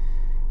that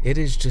it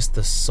is just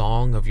the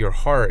song of your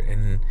heart.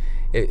 And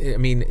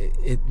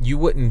you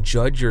wouldn't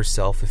judge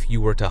yourself if you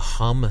were to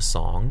hum a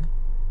song.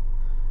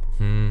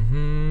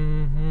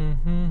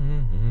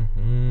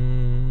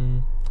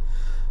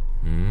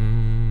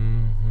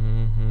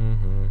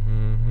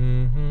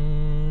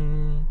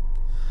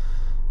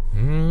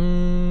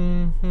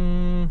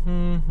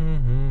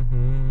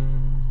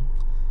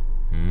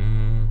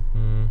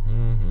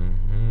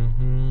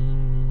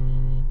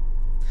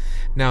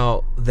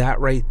 Now, that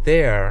right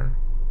there,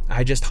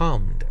 I just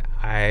hummed.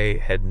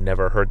 I had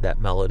never heard that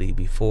melody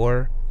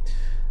before,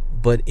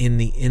 but in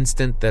the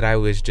instant that I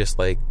was just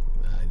like,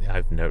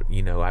 I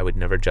would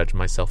never judge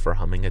myself for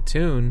humming a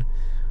tune.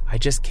 I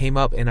just came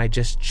up and I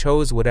just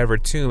chose whatever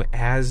tune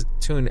as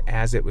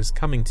it was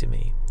coming to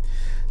me.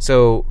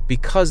 So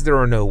because there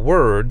are no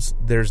words,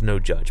 there's no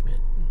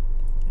judgment.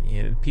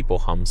 People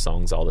hum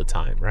songs all the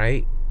time,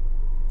 right?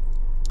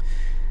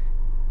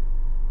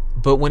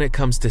 But when it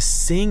comes to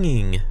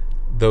singing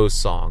those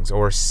songs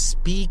or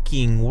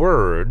speaking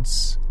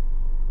words,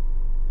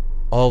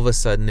 all of a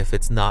sudden, if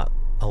it's not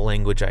a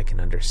language I can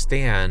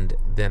understand,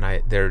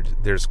 then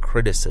there's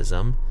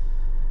criticism,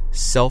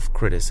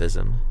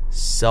 self-criticism,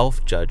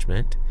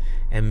 self-judgment,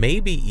 and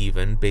maybe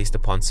even, based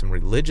upon some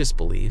religious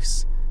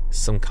beliefs,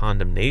 some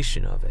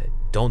condemnation of it.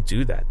 Don't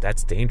do that.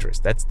 That's dangerous.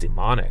 That's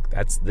demonic.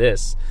 That's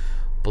this.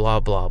 Blah,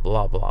 blah,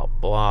 blah, blah,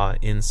 blah.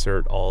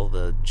 Insert all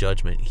the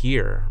judgment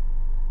here.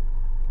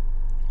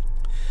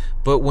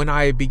 But when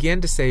I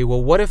began to say,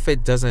 well, what if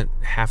it doesn't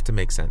have to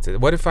make sense?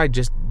 What if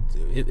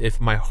if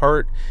my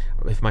heart,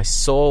 if my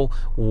soul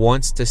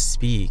wants to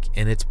speak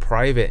and it's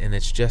private and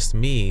it's just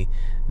me,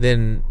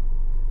 then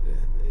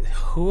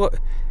who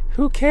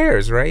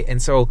cares, right?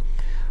 And so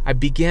I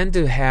began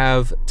to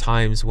have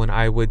times when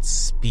I would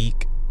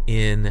speak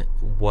in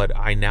what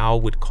I now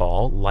would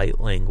call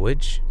light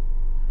language,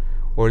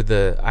 or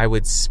I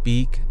would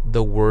speak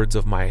the words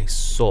of my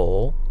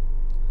soul,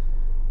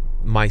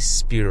 my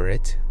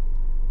spirit.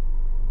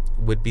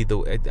 Would be the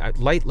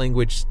light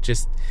language.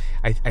 Just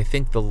I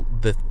think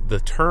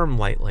the term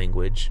light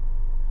language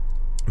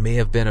may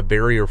have been a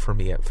barrier for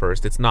me at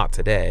first. It's not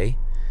today.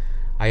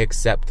 I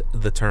accept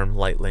the term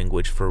light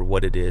language for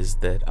what it is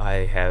that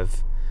I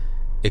have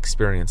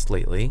experienced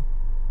lately.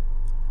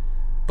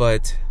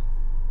 But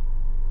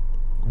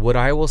what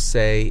I will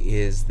say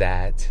is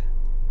that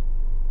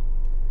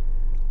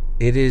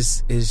it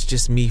is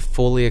just me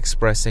fully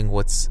expressing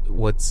what's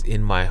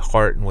in my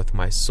heart and with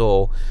my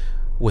soul,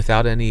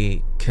 without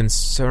any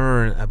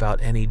concern about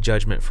any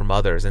judgment from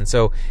others. And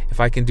so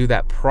if I can do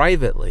that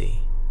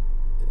privately,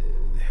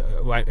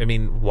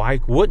 why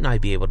wouldn't I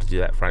be able to do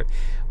that privately?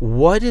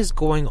 What is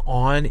going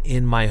on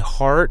in my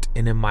heart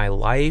and in my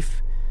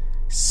life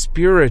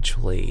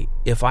spiritually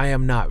if I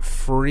am not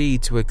free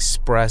to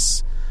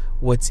express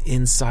what's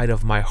inside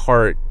of my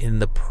heart in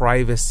the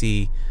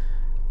privacy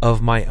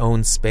of my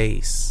own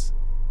space?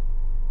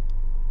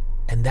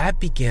 And that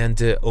began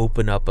to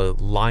open up a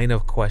line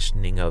of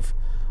questioning of,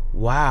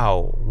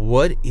 wow,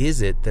 what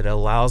is it that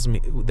allows me,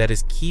 that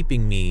is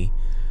keeping me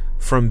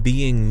from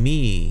being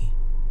me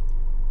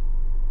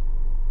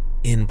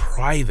in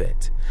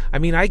private? I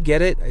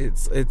get it.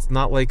 It's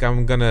not like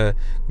I'm gonna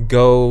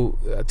go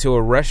to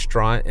a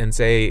restaurant and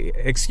say,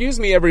 "Excuse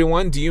me,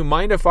 everyone, do you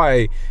mind if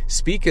I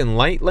speak in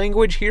light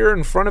language here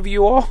in front of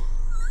you all?"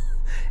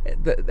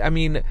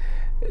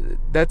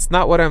 That's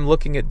not what I'm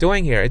looking at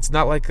doing here. It's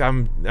not like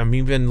I'm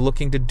even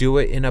looking to do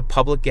it in a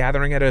public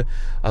gathering at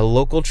a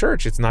local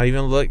church. It's not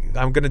even like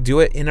I'm going to do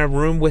it in a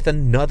room with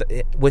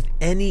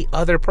any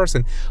other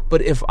person.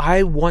 But if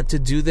I want to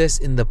do this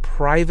in the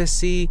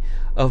privacy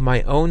of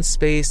my own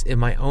space, in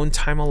my own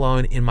time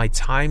alone, in my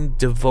time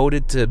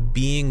devoted to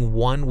being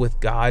one with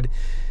God,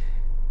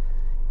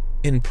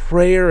 in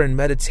prayer and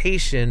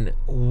meditation,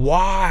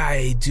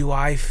 why do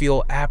I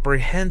feel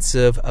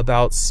apprehensive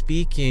about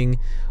speaking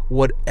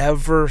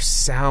whatever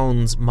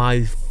sounds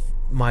my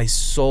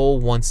soul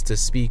wants to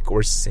speak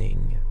or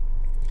sing?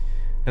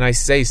 And I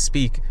say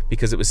speak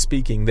because it was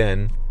speaking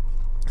then.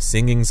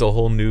 Singing's a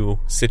whole new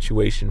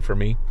situation for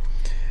me.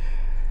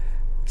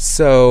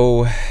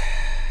 So,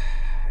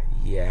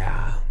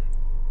 yeah.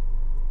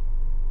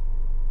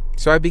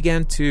 So I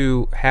began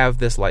to have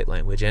this light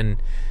language,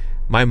 and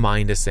my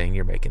mind is saying,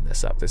 you're making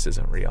this up. This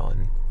isn't real.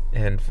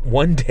 And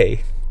one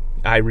day,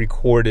 I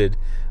recorded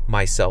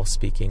myself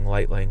speaking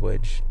light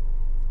language.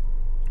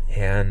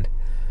 And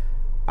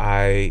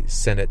I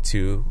sent it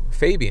to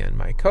Fabian,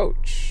 my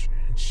coach.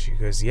 And she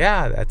goes,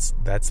 yeah,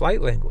 that's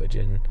light language.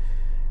 And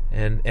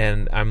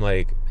I'm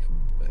like,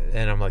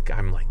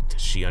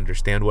 does she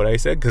understand what I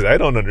said? Because I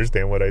don't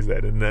understand what I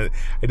said. And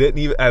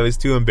I was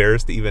too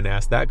embarrassed to even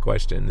ask that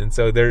question. And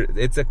so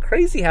it's a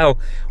crazy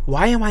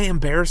why am I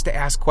embarrassed to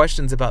ask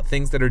questions about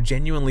things that are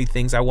genuinely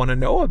things I want to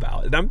know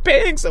about? And I'm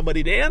paying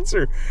somebody to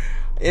answer.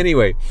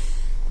 Anyway,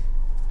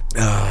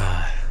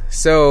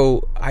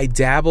 so I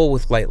dabble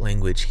with light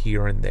language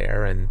here and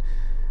there, and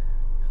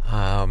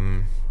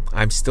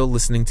I'm still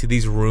listening to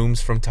these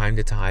rooms from time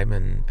to time,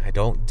 and I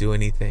don't do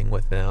anything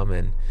with them.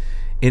 And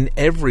in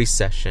every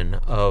session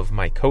of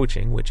my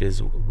coaching, which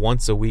is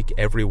once a week,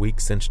 every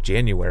week since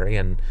January,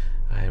 and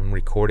I'm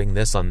recording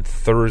this on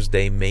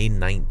Thursday, May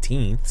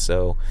 19th,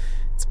 so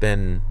it's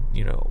been,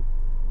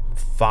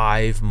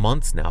 5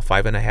 months now,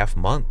 5.5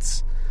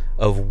 months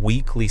of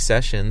weekly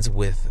sessions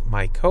with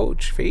my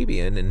coach,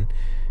 Fabian, and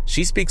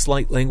she speaks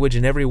light language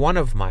in every one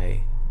of my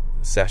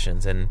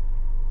sessions. And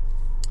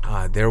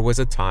there was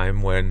a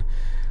time when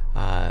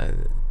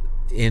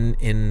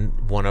in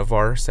one of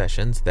our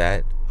sessions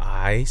that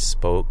I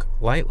spoke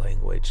light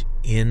language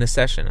in a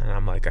session, and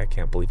I'm like, I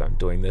can't believe I'm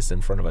doing this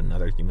in front of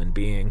another human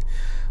being,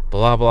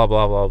 blah blah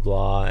blah blah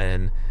blah,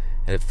 and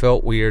it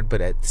felt weird, but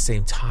at the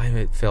same time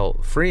it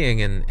felt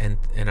freeing,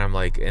 and I'm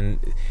like, and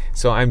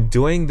so I'm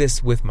doing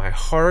this with my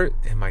heart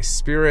and my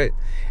spirit,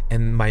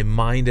 and my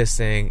mind is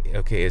saying,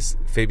 okay, is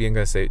Fabian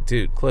gonna say,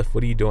 dude, Cliff,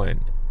 what are you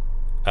doing?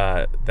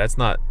 That's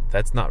not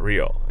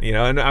real,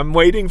 and I'm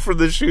waiting for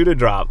the shoe to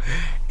drop,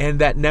 and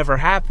that never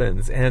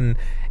happens.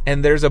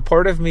 And there's a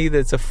part of me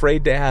that's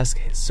afraid to ask,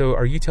 so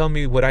are you telling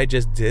me what I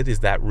just did, is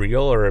that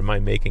real, or am I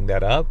making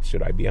that up?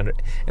 Should I be under?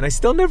 And I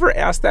still never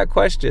asked that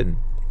question.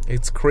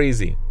 It's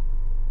crazy.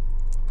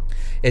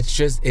 It's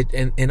just,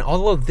 and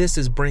all of this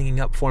is bringing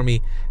up for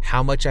me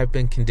how much I've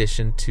been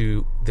conditioned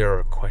to, there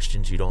are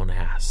questions you don't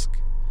ask.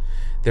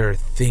 There are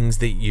things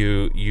that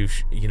you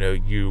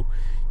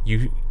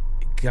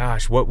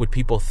gosh, what would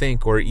people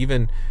think? Or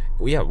even,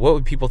 what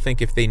would people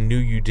think if they knew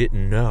you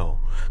didn't know?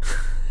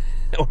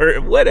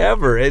 Or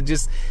whatever. It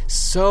just,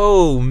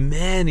 so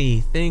many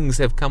things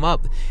have come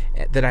up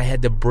that I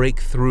had to break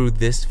through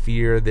this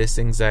fear, this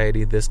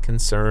anxiety, this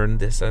concern,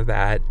 this or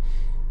that.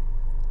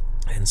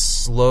 And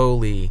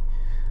slowly,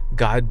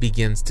 God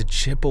begins to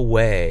chip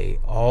away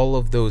all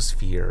of those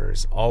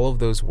fears, all of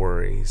those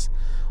worries,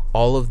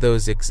 all of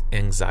those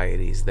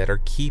anxieties that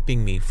are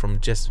keeping me from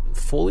just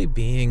fully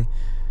being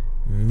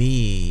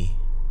me,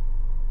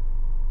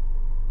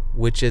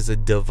 which is a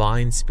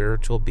divine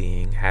spiritual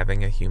being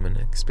having a human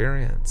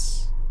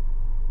experience.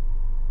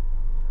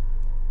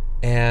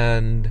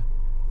 And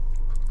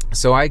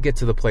so I get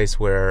to the place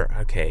where,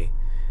 okay,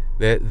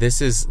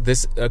 this is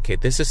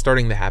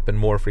starting to happen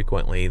more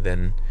frequently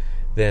than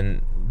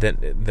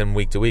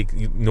week to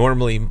week.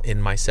 Normally in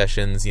my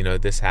sessions,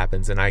 this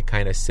happens, and I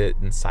kind of sit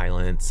in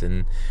silence,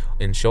 and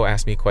she'll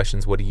ask me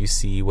questions. What do you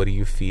see? What do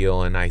you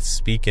feel? And I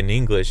speak in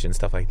English and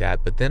stuff like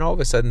that. But then all of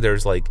a sudden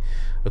there's like,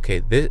 okay,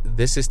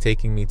 this is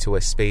taking me to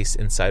a space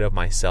inside of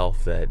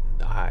myself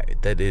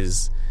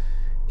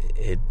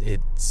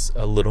it's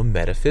a little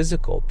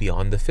metaphysical,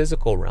 beyond the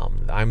physical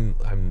realm.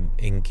 I'm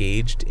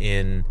engaged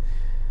in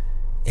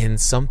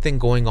something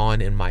going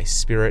on in my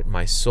spirit,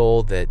 my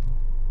soul, that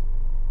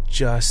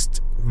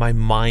just my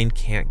mind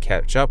can't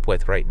catch up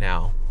with right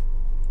now.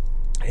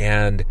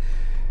 And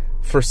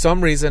for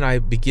some reason I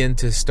begin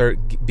to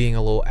start being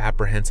a little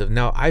apprehensive.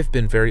 Now, I've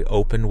been very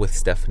open with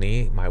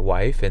Stephanie, my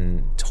wife,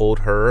 and told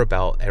her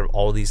about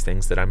all these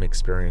things that I'm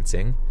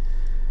experiencing.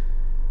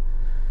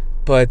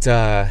 But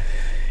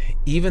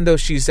even though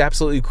she's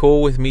absolutely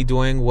cool with me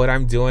doing what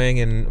I'm doing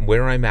and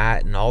where I'm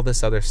at and all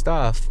this other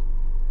stuff,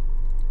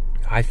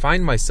 I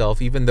find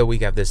myself, even though we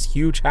have this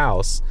huge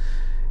house,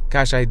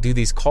 gosh, I do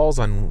these calls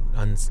on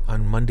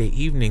Monday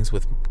evenings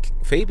with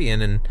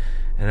Fabian, and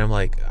I'm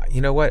like,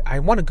 you know what? I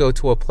want to go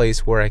to a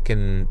place where I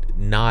can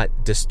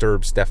not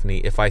disturb Stephanie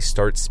if I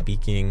start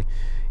speaking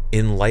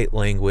in light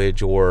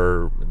language,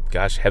 or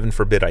gosh, heaven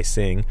forbid I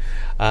sing.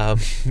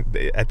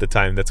 At the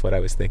time, that's what I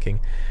was thinking.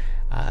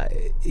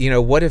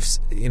 What if,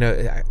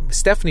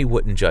 Stephanie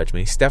wouldn't judge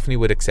me. Stephanie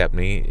would accept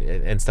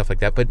me and stuff like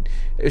that. But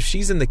if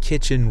she's in the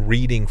kitchen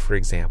reading, for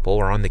example,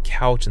 or on the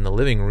couch in the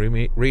living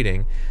room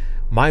reading,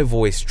 my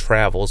voice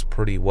travels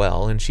pretty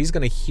well, and she's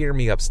going to hear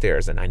me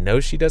upstairs. And I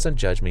know she doesn't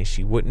judge me.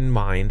 She wouldn't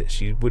mind.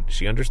 She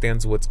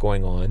understands what's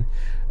going on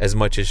as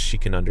much as she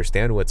can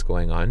understand what's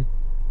going on.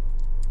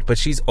 But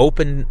she's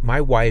open.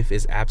 My wife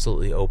is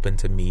absolutely open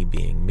to me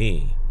being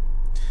me.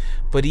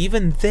 But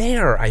even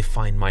there, I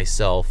find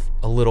myself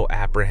a little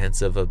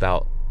apprehensive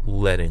about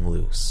letting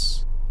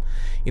loose.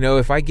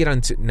 If I get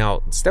onto...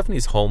 Now,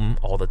 Stephanie's home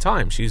all the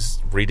time.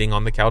 She's reading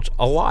on the couch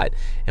a lot.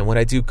 And when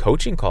I do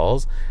coaching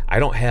calls, I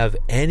don't have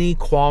any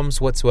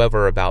qualms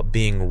whatsoever about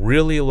being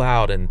really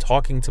loud and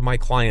talking to my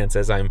clients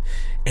as I'm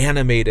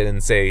animated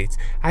and say,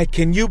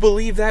 can you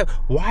believe that?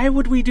 Why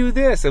would we do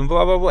this? And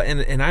blah, blah, blah.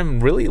 And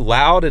I'm really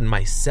loud and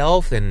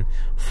myself and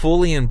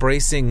fully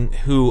embracing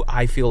who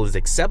I feel is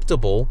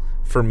acceptable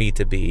for me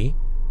to be,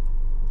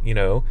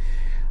 and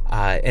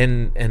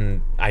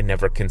I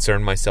never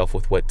concern myself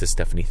with what does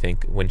Stephanie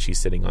think when she's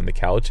sitting on the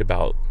couch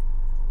about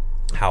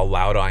how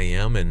loud I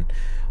am and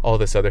all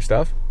this other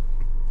stuff,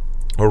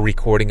 or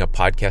recording a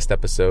podcast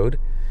episode.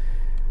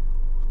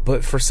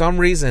 But for some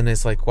reason,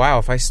 it's like, wow,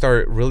 if I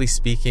start really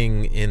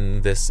speaking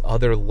in this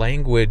other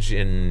language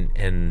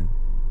and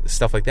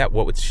stuff like that,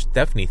 what would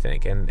Stephanie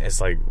think? And it's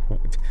like,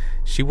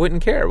 she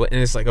wouldn't care. And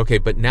it's like, okay,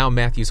 but now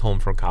Matthew's home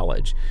from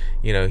college.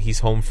 He's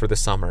home for the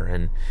summer.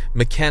 And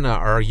McKenna,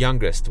 our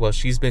youngest, well,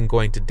 she's been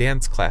going to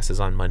dance classes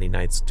on Monday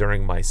nights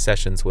during my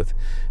sessions with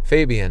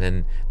Fabian.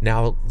 And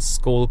now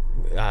school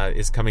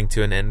is coming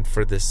to an end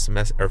for this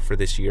semester, or for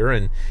this year,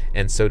 and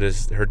so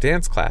does her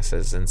dance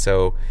classes. And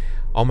so,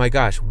 oh my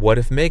gosh, what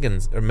if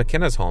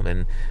McKenna's home?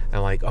 And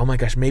I'm like, oh my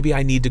gosh, maybe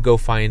I need to go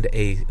find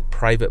a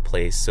private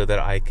place so that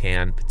I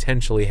can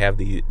potentially have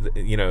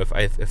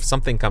if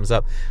something comes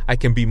up, I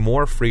can be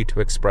more free to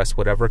express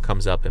whatever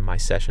comes up in my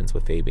sessions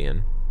with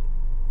Fabian.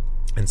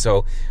 And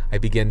so I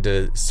begin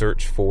to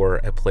search for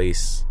a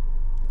place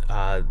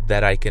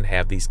that I can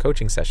have these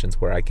coaching sessions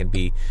where I can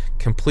be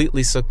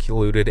completely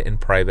secluded and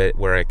private,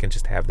 where I can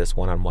just have this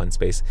one-on-one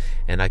space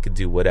and I could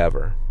do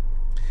whatever.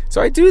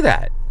 So I do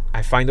that.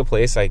 I find a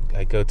place. I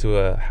go to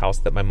a house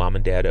that my mom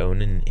and dad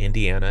own in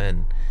Indiana,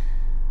 and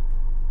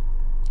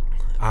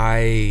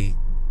I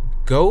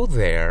go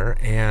there,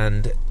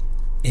 and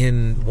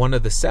in one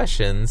of the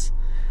sessions,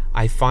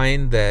 I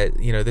find that,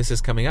 this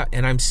is coming up,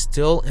 and I'm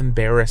still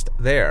embarrassed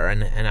there,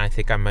 and I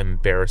think I'm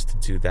embarrassed to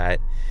do that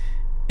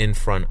in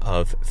front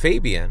of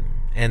Fabian.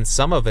 And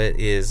some of it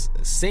is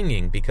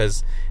singing,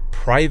 because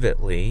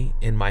privately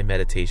in my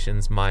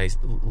meditations, my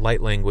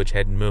light language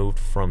had moved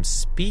from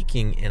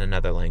speaking in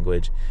another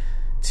language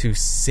to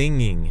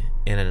singing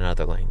in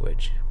another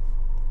language.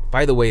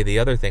 By the way, the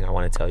other thing I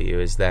want to tell you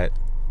is that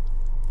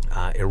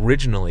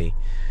originally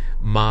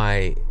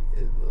my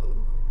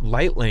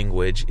light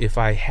language, if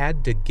I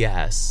had to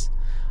guess,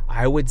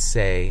 I would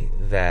say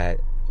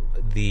that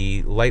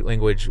the light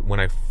language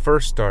when I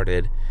first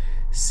started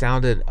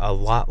sounded a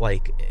lot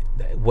like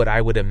what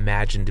I would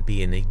imagine to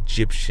be an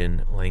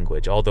Egyptian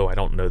language, although I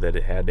don't know that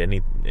it had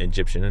any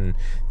Egyptian. And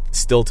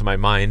still, to my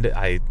mind,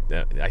 I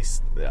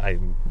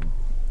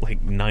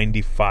like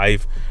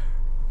 95%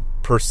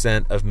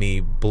 of me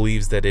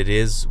believes that it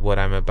is what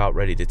I'm about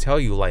ready to tell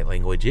you light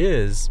language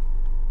is,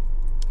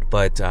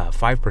 but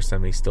 5%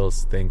 of me still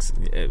thinks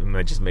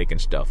I'm just making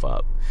stuff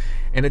up.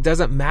 And it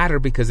doesn't matter,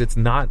 because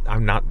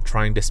I'm not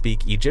trying to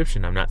speak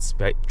Egyptian. I'm not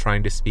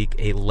trying to speak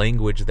a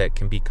language that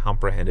can be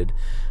comprehended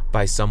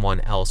by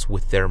someone else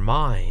with their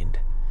mind.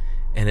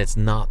 And it's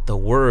not the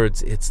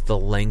words, it's the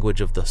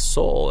language of the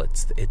soul.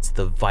 It's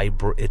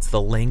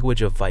the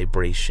language of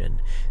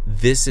vibration.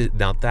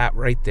 Now that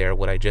right there,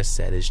 what I just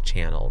said, is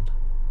channeled.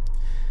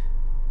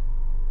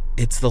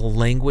 It's the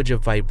language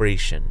of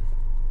vibration.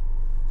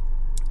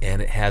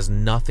 And it has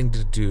nothing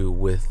to do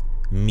with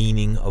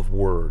meaning of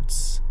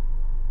words.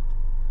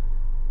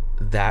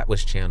 That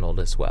was channeled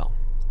as well.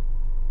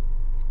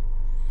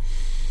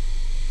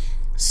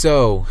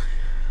 So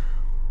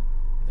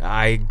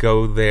I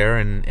go there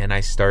and I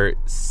start,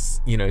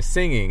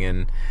 singing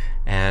and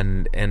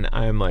I'm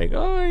like,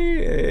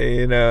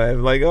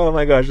 I'm like, oh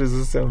my gosh, this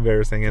is so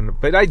embarrassing.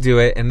 But I do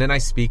it, and then I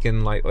speak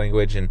in light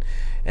language, and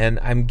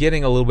I'm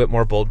getting a little bit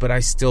more bold, but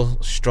I still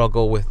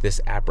struggle with this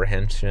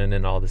apprehension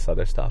and all this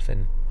other stuff.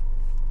 And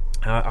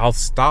I'll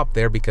stop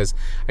there because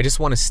I just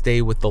want to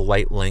stay with the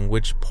light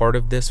language part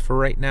of this for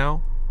right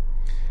now,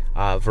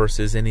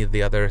 versus any of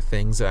the other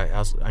things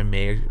I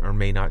may or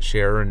may not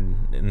share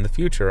in the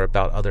future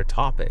about other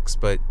topics.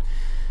 But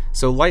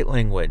so light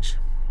language,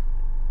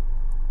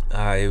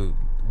 I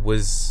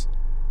was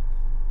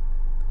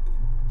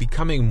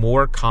becoming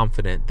more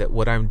confident that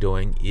what I'm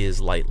doing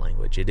is light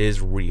language. It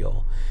is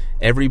real.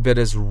 Every bit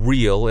as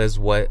real as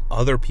what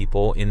other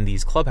people in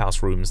these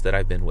clubhouse rooms that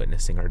I've been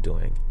witnessing are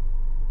doing.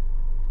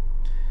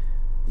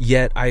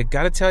 Yet, I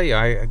gotta tell you,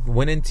 I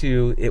went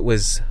into, it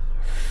was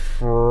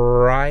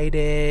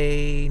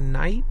Friday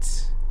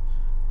night?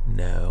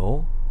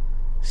 No.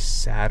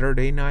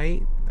 Saturday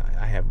night?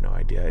 I have no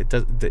idea.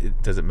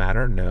 Does it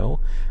matter? No.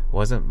 It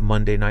wasn't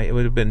Monday night. It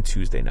would have been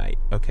Tuesday night.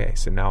 Okay,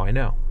 so now I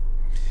know.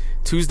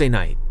 Tuesday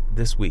night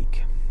this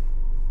week,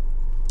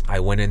 I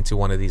went into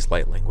one of these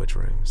light language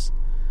rooms.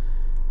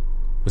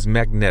 Was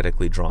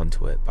magnetically drawn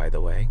to it, by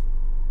the way.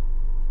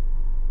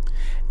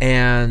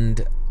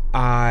 And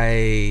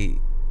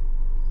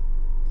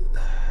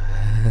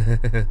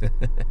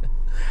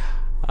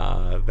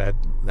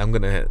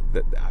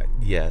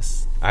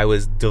yes, I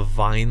was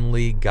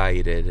divinely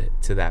guided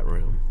to that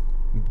room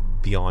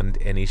beyond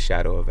any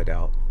shadow of a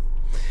doubt.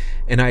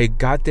 And I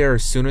got there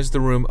as soon as the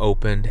room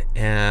opened,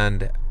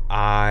 and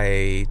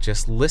I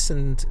just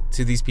listened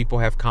to these people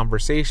have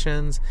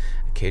conversations.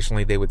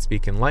 Occasionally they would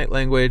speak in light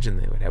language,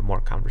 and they would have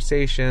more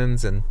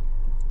conversations and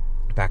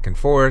back and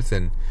forth,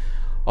 and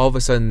all of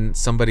a sudden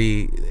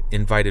somebody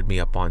invited me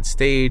up on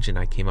stage, and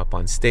I came up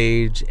on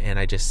stage, and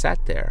I just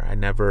sat there.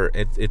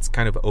 It's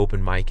kind of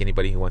open mic.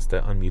 Anybody who wants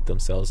to unmute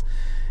themselves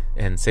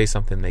and say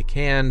something, they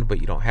can, but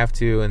you don't have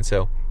to. And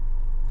so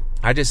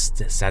I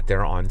just sat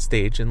there on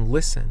stage and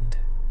listened.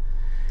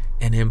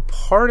 And in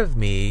part of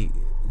me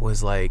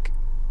was like,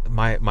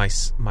 my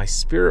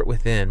spirit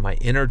within, my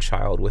inner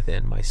child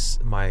within,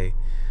 my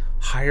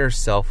higher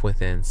self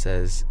within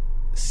says,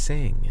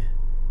 sing.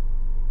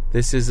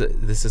 This is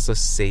a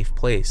safe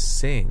place.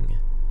 Sing.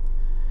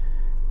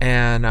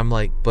 And I'm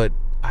like, but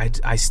I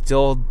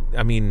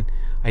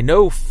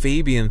know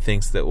Fabian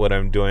thinks that what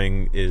I'm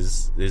doing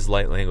is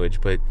light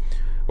language, but,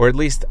 or at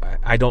least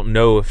I don't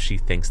know if she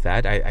thinks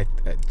that.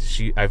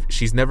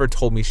 She's never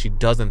told me she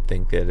doesn't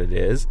think that it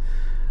is.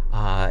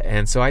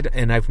 And so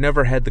I've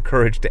never had the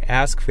courage to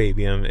ask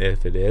Fabian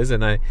if it is,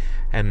 and I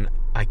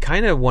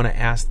kind of want to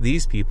ask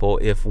these people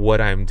if what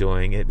I'm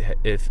doing,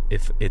 if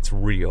it's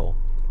real.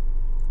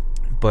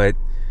 But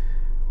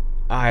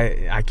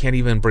I can't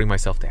even bring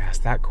myself to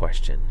ask that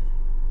question.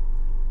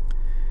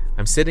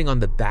 I'm sitting on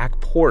the back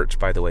porch,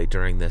 by the way,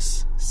 during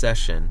this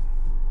session,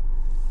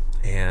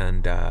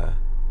 and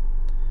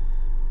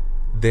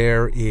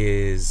there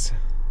is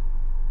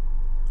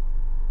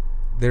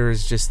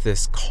just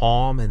this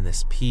calm and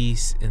this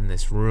peace in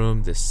this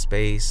room, this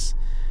space,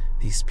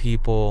 these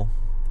people.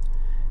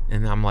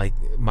 And I'm like,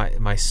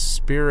 my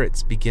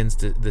spirit begins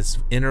to, this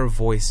inner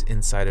voice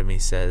inside of me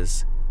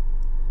says,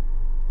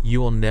 you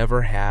will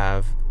never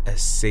have a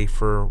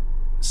safer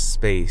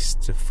space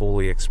to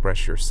fully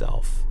express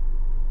yourself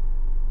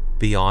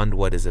beyond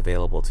what is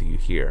available to you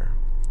here.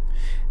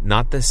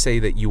 Not to say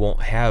that you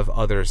won't have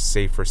other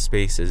safer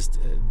spaces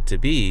to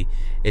be.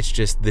 It's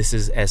just, this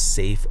is as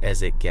safe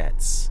as it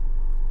gets.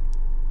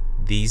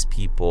 These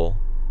people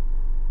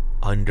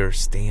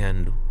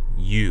understand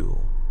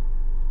you.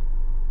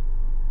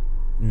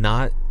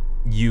 Not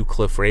you,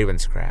 Cliff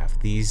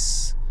Ravenscraft.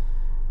 These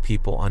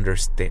people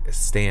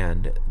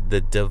understand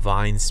the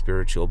divine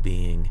spiritual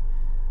being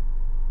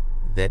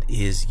that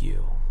is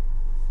you.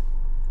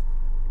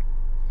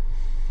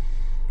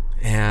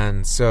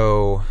 And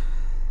so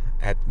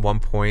at one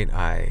point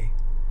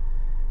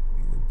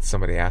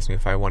somebody asked me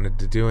if I wanted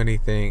to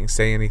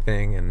say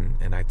anything,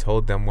 and I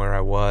told them where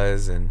I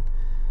was, and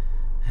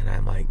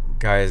I'm like,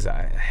 guys,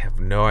 I have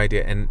no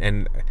idea.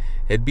 And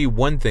it'd be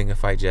one thing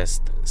if I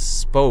just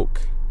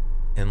spoke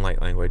in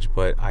light language,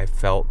 but I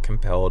felt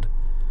compelled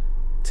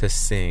to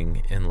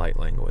sing in light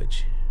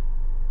language.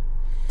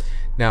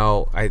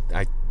 Now, I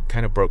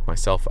kind of broke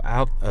myself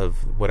out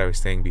of what I was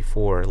saying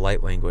before,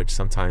 light language.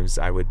 Sometimes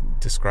I would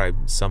describe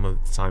some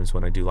of the times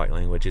when I do light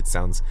language, it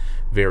sounds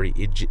very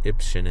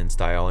Egyptian in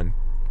style, and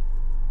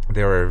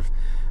there have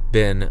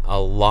been a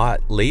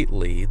lot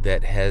lately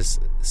that has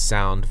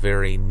sound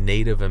very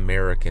Native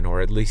American, or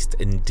at least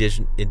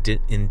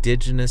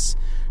indigenous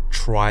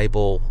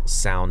tribal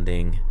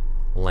sounding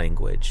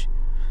language.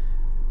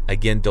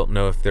 Again, don't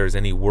know if there's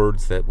any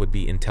words that would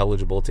be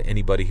intelligible to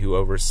anybody who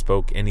ever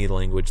spoke any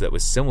language that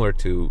was similar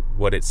to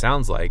what it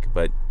sounds like,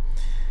 but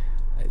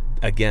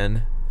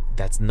again,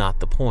 that's not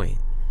the point.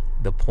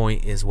 The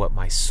point is what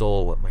my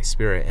soul, what my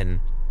spirit,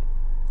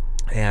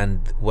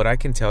 and what I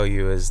can tell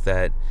you is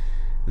that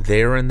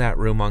there in that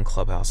room on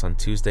Clubhouse on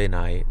Tuesday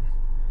night,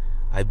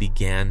 I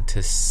began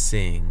to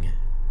sing.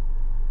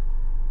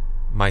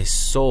 My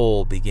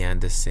soul began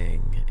to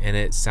sing, and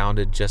it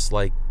sounded just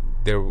like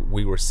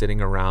we were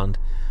sitting around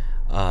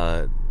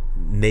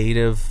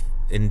native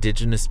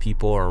indigenous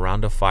people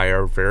around a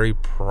fire, very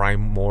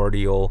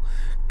primordial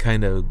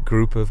kind of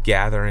group of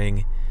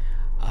gathering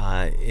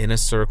in a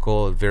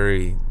circle, a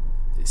very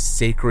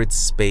sacred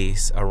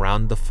space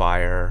around the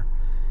fire,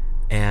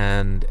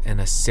 and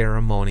a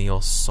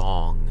ceremonial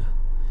song,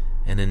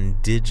 an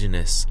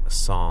indigenous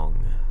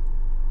song.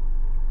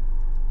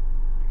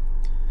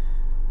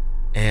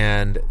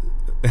 And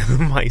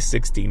my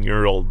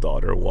 16-year-old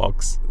daughter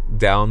walks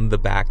down the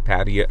back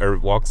patio, or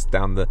walks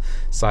down the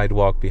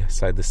sidewalk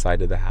beside the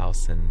side of the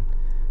house, and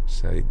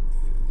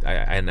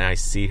I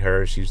see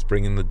her. She's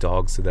bringing the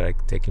dog so that I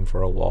can take him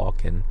for a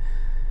walk, and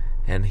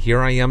And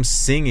here I am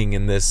singing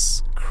in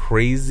this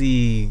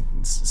crazy,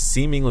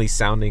 seemingly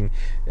sounding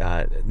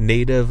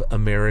Native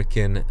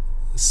American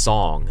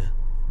song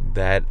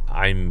that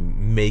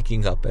I'm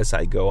making up as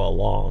I go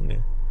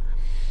along.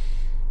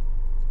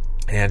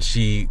 And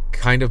she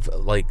kind of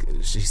like,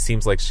 she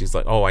seems like she's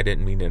like, oh, I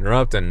didn't mean to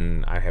interrupt,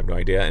 and I have no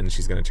idea. And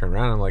she's going to turn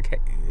around. I'm like,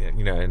 hey,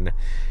 you know, and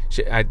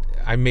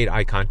I made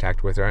eye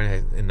contact with her,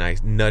 and I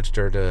nudged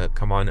her to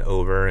come on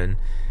over.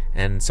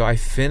 And so I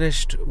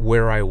finished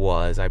where I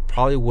was. I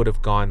probably would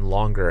have gone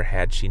longer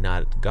had she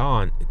not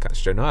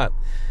shown up.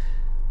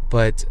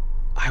 But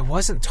I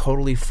wasn't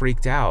totally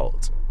freaked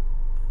out.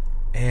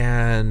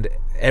 And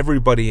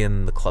everybody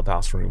in the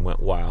clubhouse room went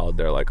wild.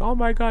 They're like, oh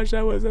my gosh,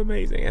 that was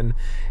amazing.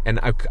 And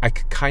I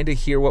could kind of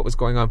hear what was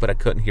going on, but I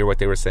couldn't hear what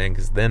they were saying,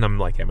 because then I'm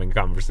like having a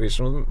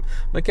conversation with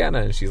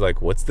McKenna, and she's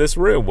like, what's this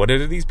room? What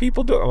are these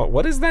people doing?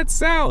 What is that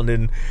sound?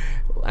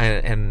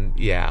 And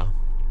yeah.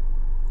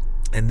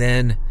 And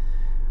then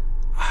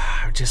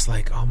I'm just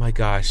like, oh my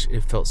gosh,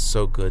 it felt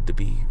so good to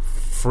be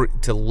free,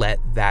 to let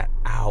that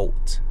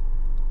out.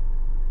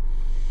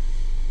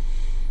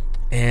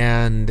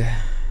 And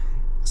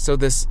so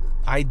this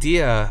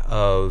idea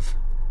of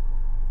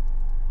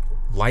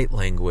light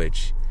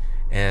language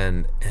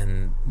and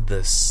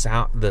the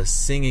sound, the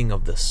singing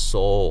of the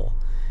soul,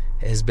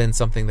 has been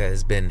something that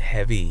has been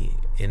heavy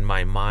in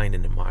my mind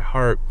and in my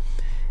heart.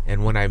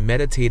 And when I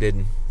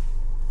meditated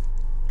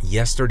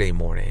yesterday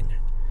morning,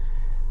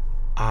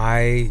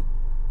 I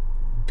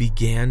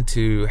began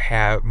to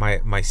have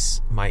my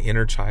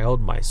inner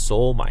child, my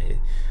soul, my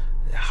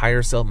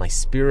higher self, my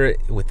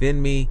spirit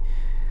within me.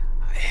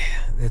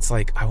 It's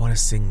like, I want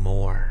to sing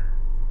more.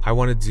 I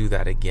want to do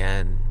that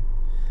again.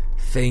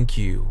 Thank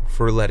you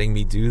for letting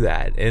me do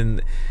that.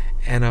 And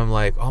I'm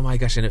like, oh my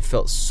gosh. And it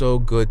felt so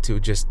good to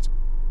just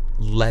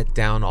let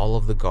down all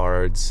of the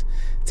guards,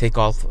 take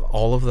off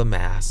all of the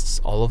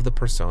masks, all of the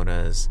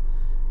personas,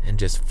 and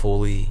just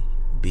fully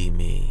be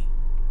me.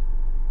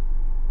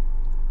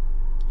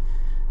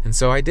 And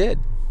so I did.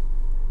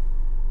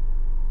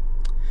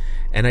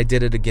 And I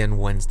did it again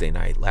Wednesday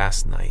night,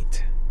 last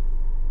night.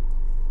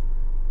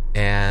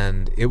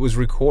 And it was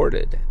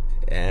recorded.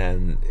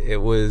 And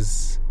it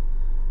was,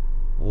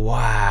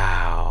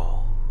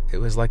 wow. It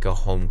was like a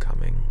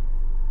homecoming.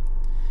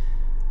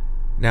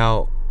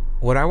 Now,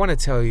 what I want to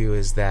tell you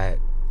is that,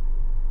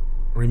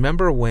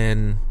 remember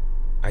when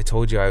I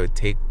told you I would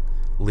take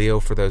Leo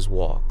for those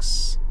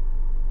walks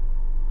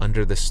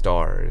under the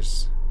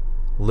stars,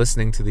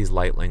 listening to these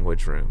light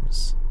language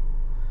rooms?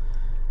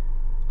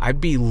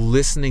 I'd be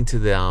listening to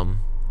them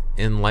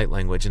in light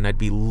language, and I'd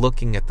be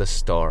looking at the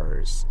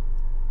stars,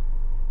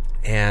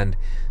 and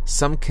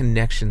some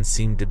connection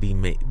seemed to be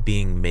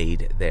being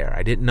made there.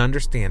 I didn't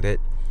understand it.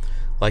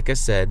 Like I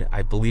said,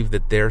 I believe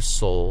that their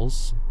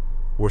souls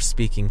were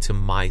speaking to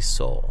my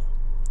soul.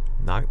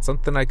 Not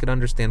something I could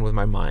understand with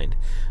my mind,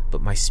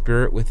 but my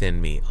spirit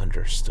within me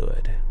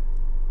understood.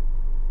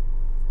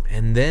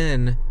 And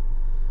then,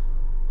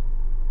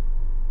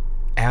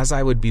 as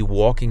I would be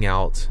walking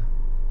out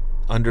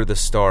under the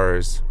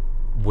stars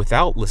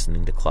without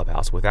listening to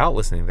Clubhouse, without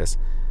listening to this,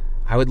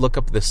 I would look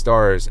up at the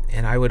stars,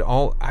 and I would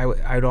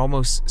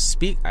almost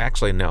speak.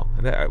 Actually, no,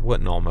 I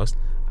wouldn't almost.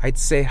 I'd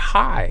say,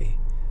 hi,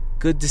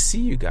 good to see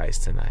you guys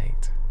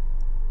tonight.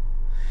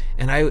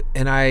 And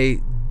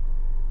I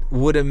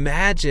would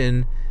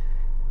imagine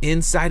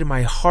inside of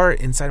my heart,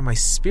 inside of my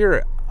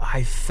spirit,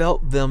 I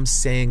felt them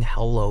saying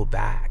hello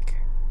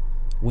back.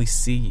 We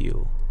see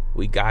you.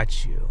 We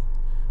got you.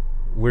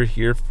 We're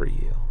here for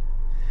you.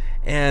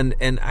 And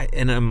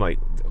I'm like,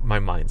 my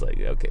mind's like,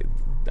 okay,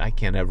 I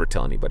can't ever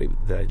tell anybody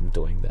that I'm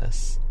doing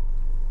this.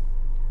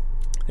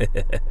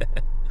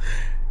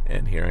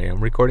 And here I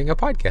am recording a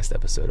podcast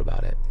episode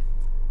about it.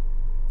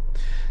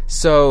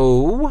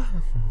 So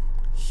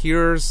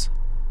here's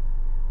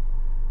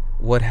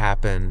what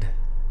happened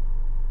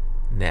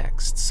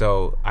next.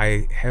 So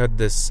I had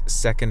this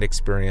second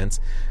experience.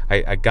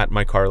 I got in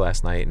my car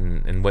last night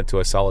and went to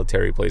a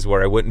solitary place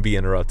where I wouldn't be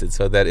interrupted,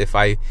 so that if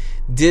I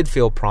did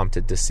feel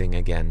prompted to sing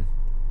again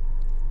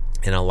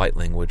in a light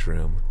language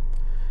room,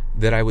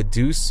 that I would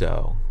do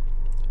so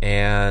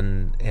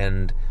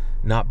and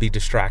not be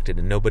distracted,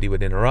 and nobody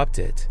would interrupt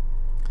it.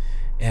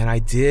 And I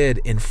did,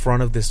 in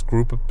front of this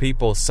group of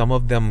people, some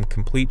of them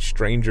complete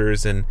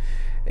strangers, and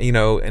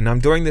and I'm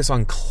doing this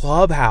on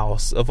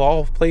Clubhouse, of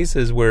all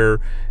places, where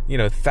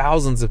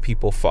thousands of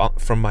people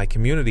from my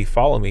community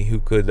follow me, who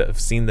could have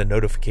seen the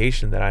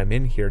notification that I'm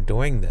in here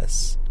doing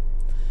this.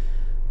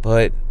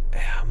 But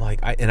I'm like,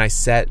 I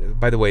sat,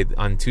 by the way,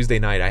 on Tuesday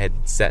night, I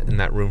had sat in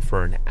that room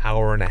for an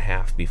hour and a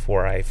half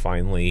before I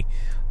finally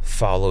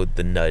followed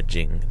the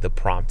nudging, the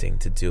prompting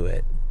to do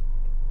it.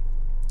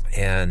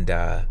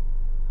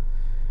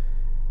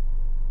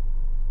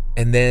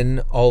 And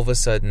then all of a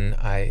sudden,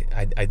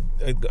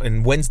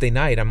 and Wednesday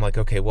night, I'm like,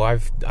 okay, well,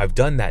 I've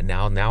done that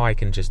now. Now I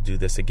can just do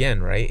this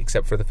again, right?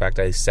 Except for the fact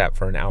I sat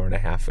for an hour and a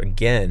half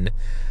again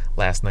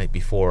last night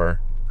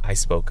before I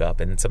spoke up.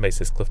 And somebody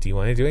says, Cliff, do you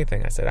want to do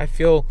anything? I said,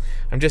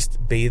 I'm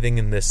just bathing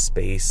in this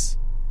space.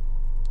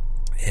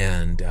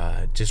 and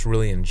just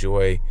really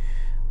enjoy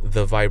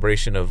the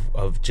vibration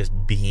of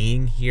just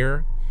being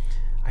here.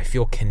 I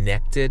feel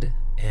connected,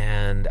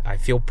 and I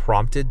feel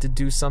prompted to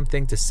do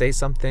something, to say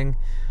something,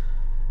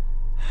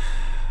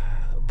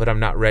 but I'm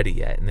not ready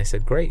yet. And they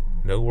said, great,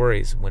 no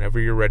worries. Whenever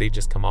you're ready,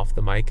 just come off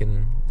the mic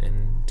and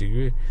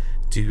do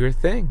your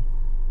thing.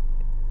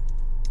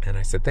 And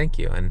I said, thank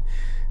you. And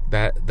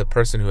that the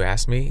person who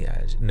asked me,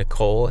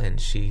 Nicole, and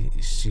she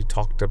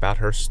talked about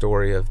her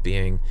story of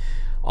being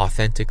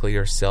authentically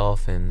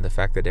herself, and the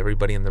fact that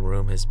everybody in the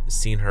room has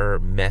seen her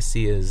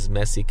messy as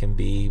messy can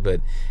be, but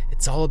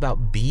it's all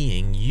about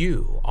being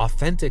you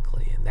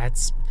authentically, and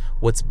that's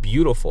what's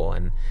beautiful.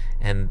 And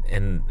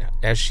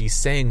as she's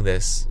saying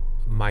this,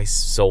 my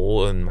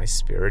soul and my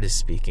spirit is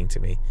speaking to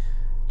me,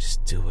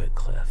 just do it,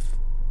 Cliff,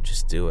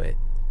 just do it.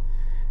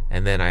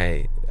 And then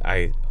I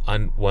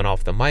went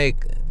off the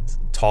mic,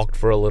 talked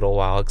for a little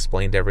while,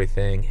 explained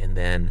everything, and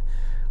then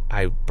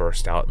I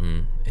burst out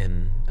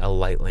in a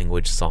light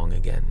language song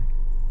again.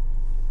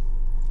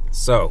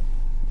 So,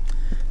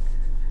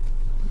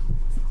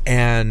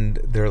 and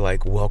they're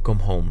like, welcome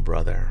home,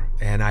 brother.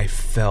 And I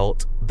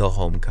felt the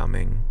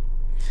homecoming.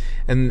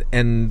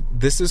 And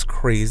this is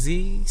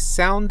crazy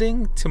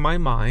sounding to my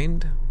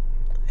mind,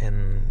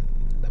 and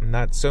I'm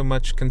not so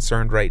much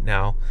concerned right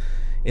now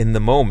in the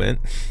moment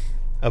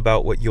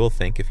about what you'll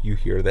think if you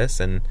hear this.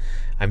 And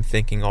I'm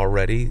thinking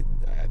already,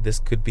 this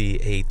could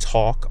be a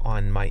talk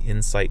on my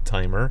Insight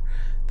Timer.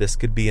 This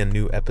could be a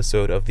new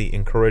episode of the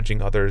Encouraging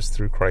Others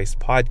Through Christ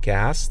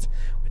podcast,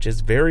 which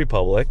is very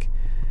public.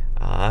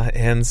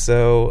 And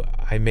so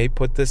I may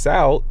put this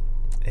out.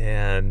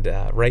 And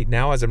right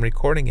now, as I'm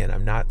recording it,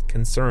 I'm not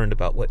concerned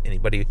about what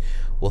anybody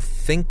will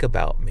think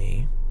about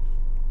me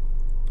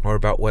or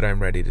about what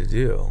I'm ready to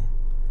do,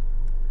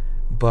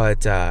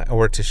 but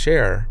or to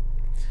share.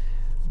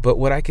 But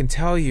what I can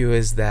tell you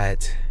is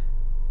that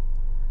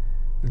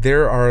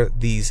there are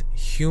these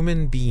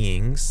human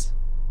beings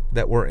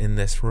that were in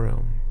this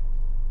room.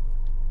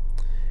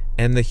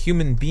 And the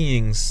human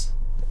beings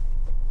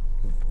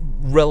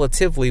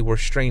relatively were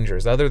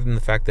strangers, other than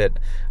the fact that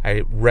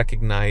I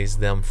recognize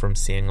them from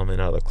seeing them in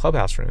other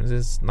clubhouse rooms.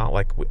 It's not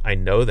like I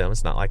know them.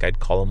 It's not like I'd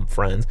call them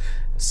friends.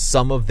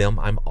 Some of them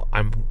I'm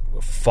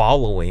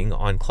following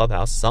on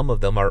Clubhouse. Some of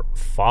them are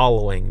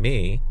following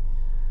me.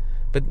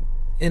 But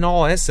in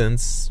all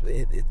essence,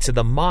 to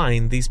the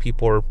mind, these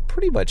people are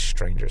pretty much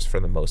strangers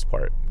for the most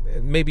part.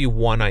 Maybe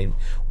one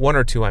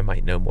or two I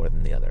might know more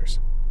than the others.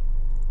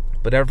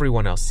 But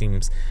everyone else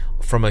seems,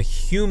 from a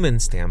human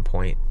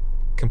standpoint,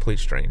 complete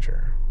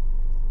stranger.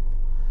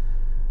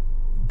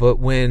 But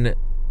when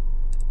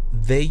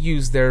they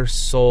use their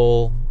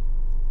soul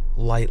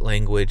light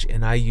language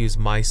and I use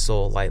my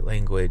soul light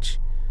language,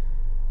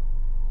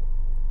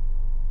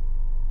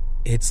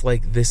 it's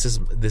like this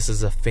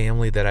is a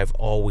family that I've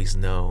always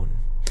known.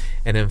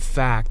 And in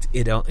fact,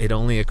 it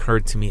only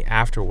occurred to me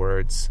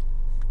afterwards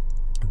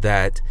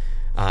that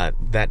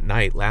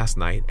last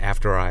night,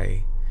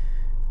 after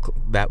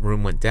that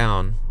room went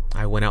down,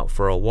 I went out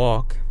for a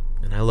walk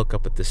and I look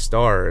up at the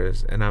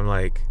stars and I'm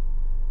like,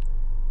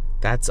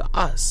 that's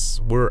us.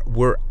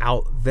 We're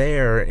out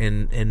there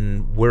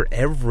and we're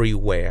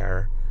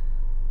everywhere,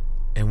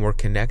 and we're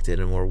connected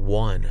and we're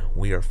one.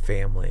 We are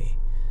family.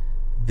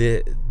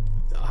 There's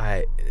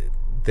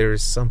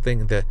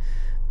something that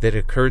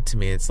occurred to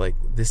me. It's like,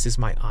 this is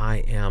my I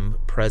am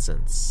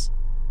presence.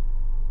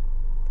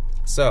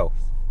 So,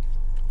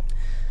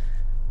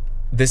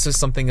 this is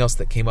something else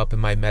that came up in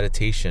my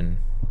meditation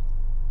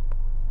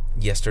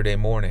yesterday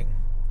morning.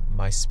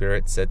 My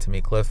spirit said to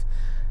me, Cliff,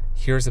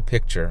 here's a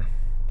picture.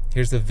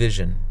 Here's a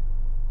vision.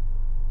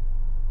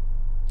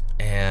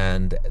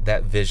 And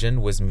that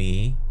vision was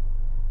me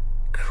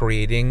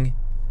creating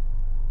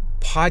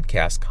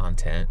podcast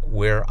content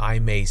where I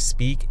may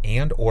speak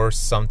and or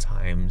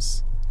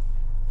sometimes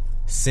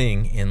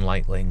sing in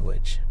light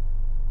language.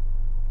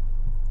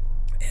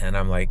 And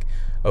I'm like,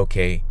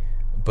 okay,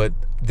 but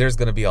there's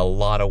going to be a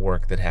lot of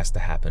work that has to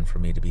happen for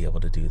me to be able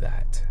to do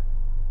that.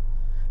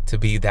 To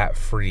be that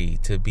free,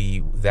 to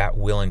be that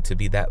willing, to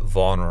be that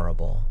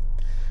vulnerable.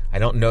 I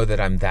don't know that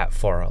I'm that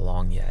far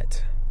along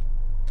yet.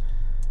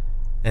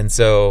 And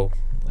so,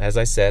 as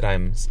I said,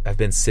 I've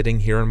been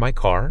sitting here in my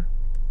car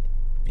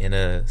in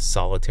a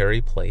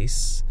solitary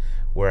place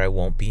where I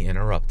won't be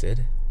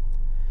interrupted.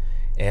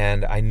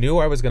 And I knew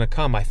I was going to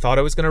come. I thought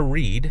I was going to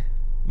read,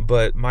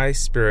 but my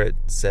spirit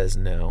says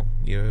no.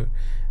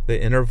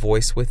 The inner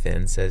voice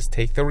within says,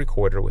 take the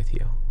recorder with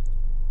you.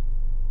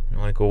 And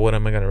I'm like, well, what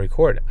am I going to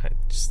record? I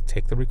just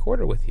take the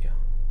recorder with you.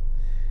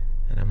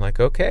 And I'm like,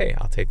 okay,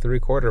 I'll take the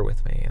recorder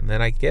with me. And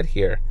then I get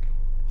here.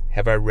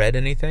 Have I read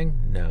anything?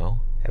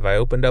 No. Have I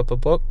opened up a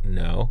book?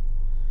 No.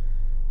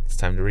 It's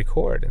time to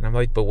record. And I'm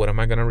like, but what am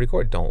I going to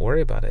record? Don't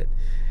worry about it.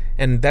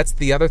 And that's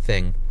the other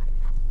thing.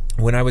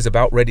 When I was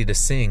about ready to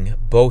sing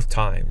both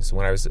times,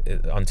 when I was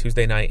on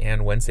Tuesday night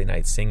and Wednesday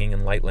night singing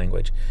in light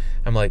language,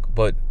 I'm like,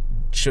 but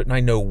shouldn't I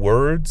know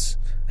words?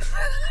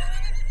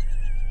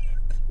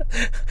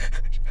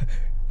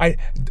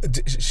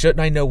 Shouldn't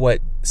I know what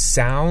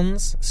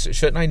sounds?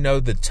 Shouldn't I know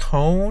the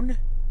tone?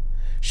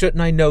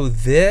 Shouldn't I know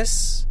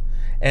this?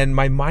 And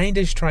my mind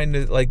is trying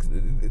to, like,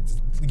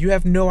 you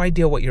have no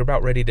idea what you're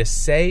about ready to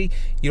say.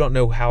 You don't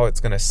know how it's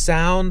going to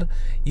sound.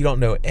 You don't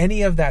know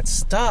any of that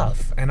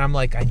stuff. And I'm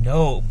like, I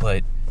know,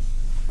 but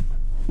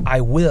I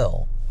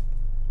will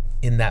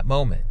in that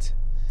moment.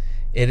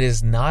 It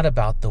is not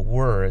about the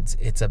words.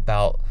 It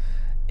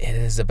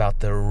is about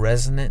the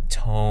resonant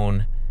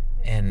tone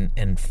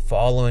and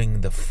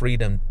following the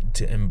freedom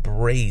to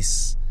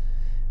embrace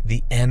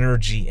the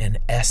energy and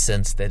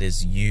essence that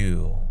is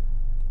you.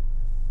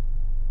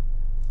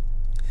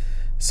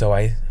 So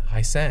I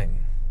sang.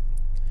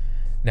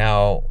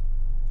 Now,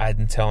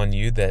 I'm telling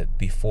you that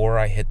before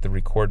I hit the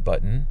record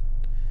button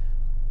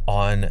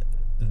on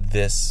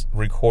this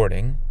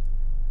recording,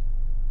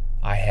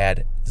 I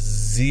had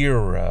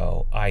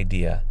zero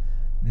idea,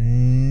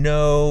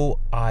 no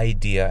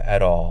idea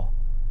at all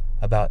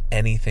about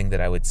anything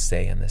that I would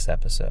say in this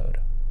episode.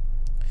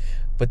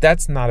 But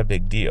that's not a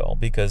big deal,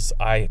 because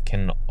I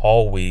can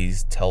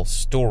always tell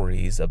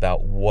stories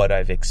about what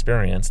I've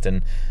experienced,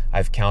 and I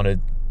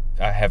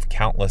have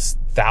countless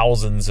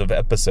thousands of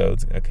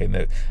episodes.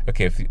 Okay,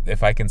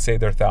 if I can say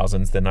they're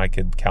thousands, then I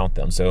could count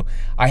them. So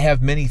I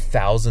have many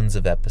thousands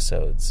of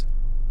episodes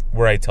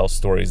where I tell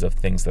stories of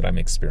things that I'm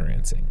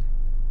experiencing.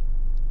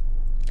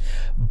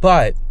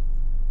 But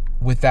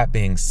with that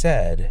being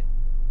said,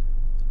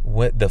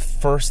 the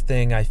first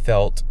thing I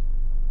felt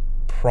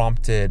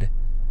prompted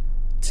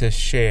to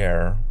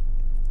share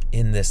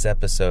in this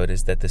episode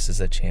is that this is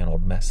a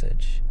channeled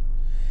message.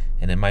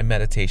 And in my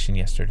meditation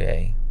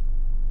yesterday,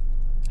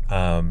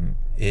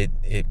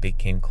 it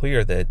became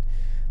clear that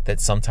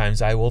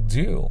sometimes I will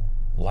do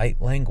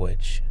light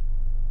language,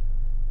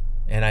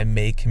 and I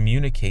may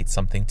communicate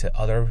something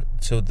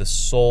to the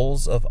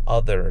souls of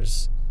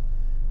others,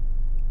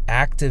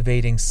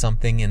 activating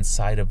something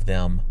inside of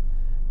them,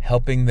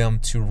 helping them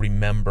to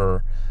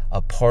remember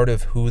a part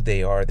of who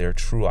they are, their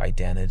true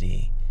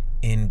identity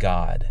in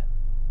God.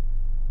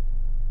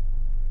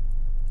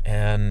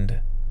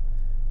 And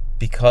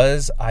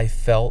because I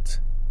felt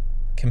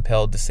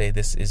compelled to say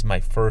this is my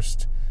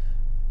first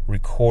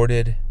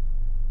recorded,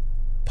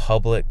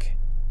 public,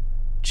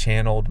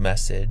 channeled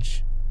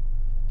message,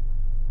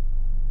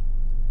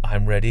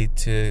 I'm ready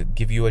to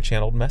give you a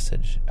channeled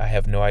message. I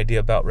have no idea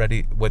about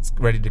what's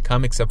ready to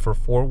come except for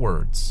 4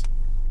 words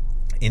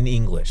in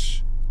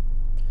English.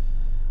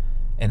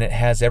 And it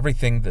has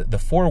everything, the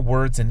 4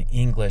 words in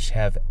English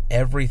have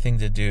everything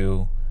to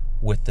do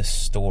with the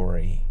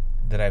story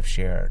that I've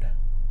shared.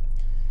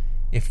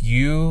 If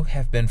you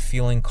have been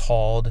feeling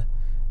called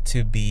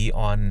to be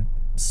on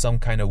some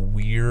kind of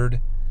weird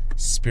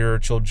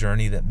spiritual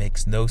journey that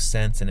makes no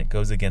sense and it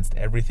goes against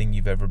everything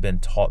you've ever been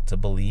taught to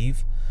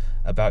believe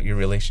about your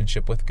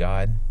relationship with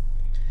God,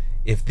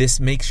 if this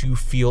makes you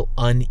feel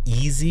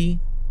uneasy,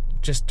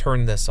 just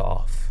turn this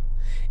off.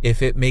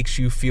 If it makes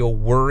you feel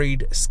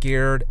worried,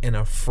 scared, and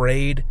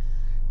afraid,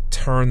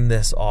 turn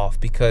this off,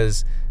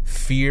 because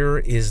fear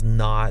is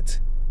not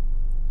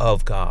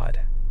of God.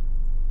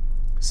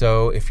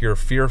 So if you're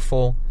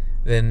fearful,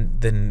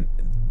 then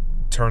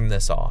turn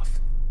this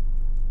off.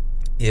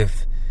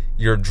 If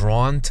you're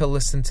drawn to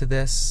listen to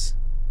this,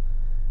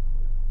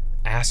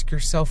 ask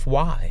yourself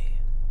why.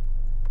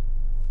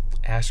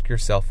 Ask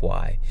yourself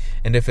why.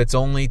 And if it's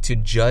only to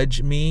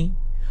judge me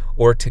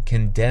or to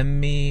condemn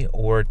me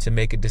or to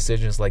make a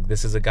decision like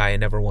this is a guy I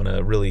never want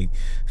to really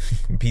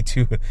be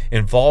too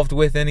involved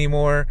with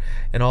anymore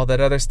and all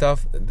that other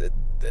stuff,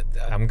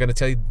 I'm going to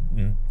tell you,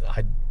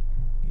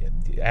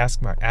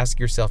 ask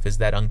yourself, is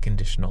that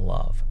unconditional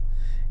love?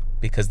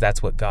 Because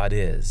that's what God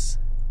is.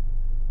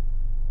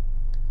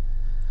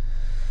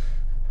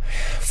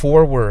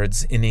 4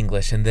 words in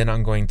English, and then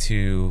I'm going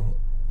to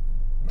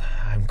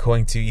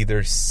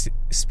either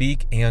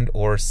speak and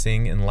or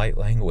sing in light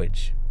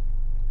language.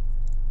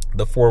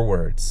 The 4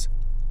 words,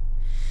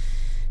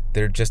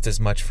 they're just as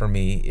much for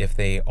me if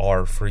they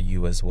are for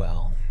you as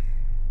well.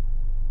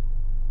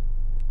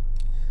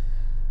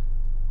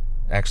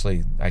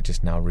 Actually, I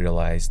just now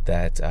realized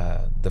that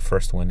the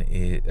first one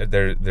is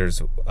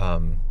there's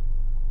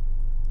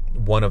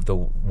one of the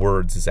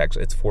words is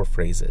actually, it's 4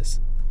 phrases.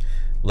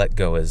 Let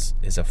go is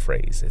a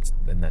phrase.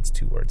 And that's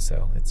 2 words,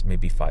 so it's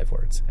maybe 5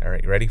 words. All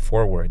right, ready?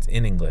 4 words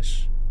in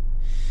English.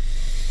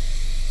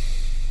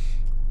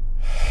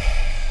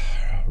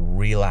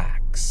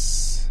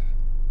 Relax.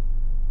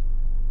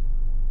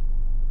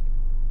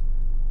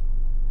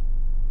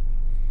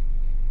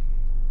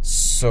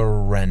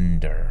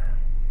 Surrender.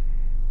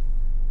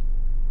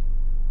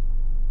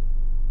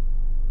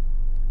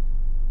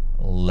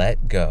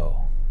 Let go.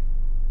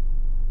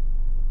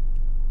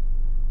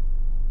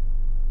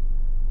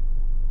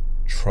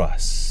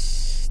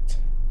 Trust.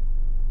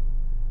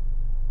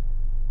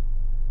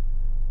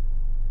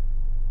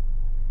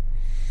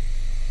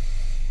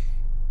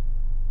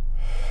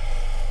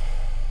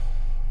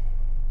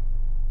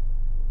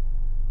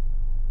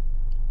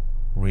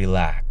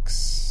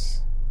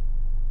 Relax.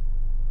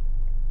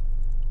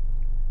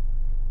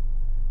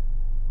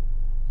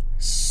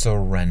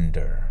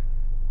 Surrender.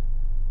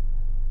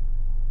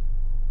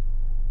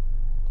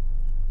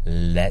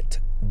 Let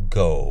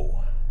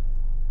go.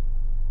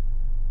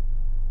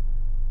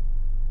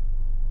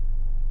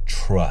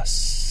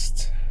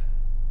 Trust.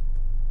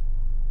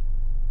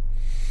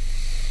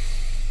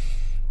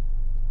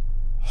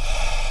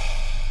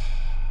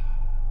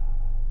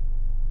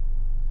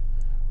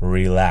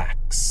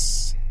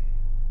 Relax.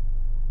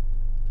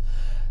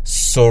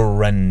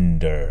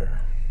 Surrender.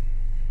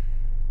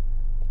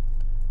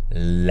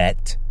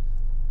 Let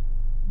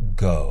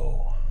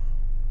go.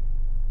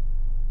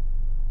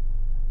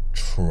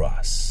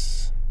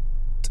 Trust.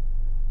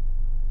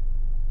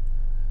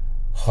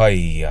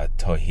 Hoya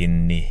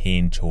tohinni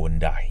hin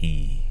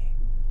chundahi.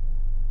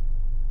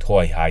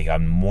 Toy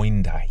hayan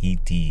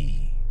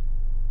muindahiti.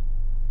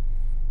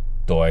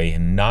 Toy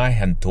nai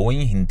han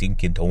toy hinting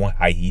kinto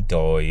hai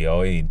toy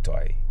oi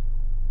toy.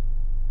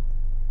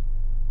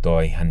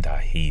 Toy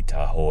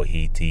handahita ho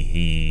hiti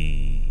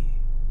he.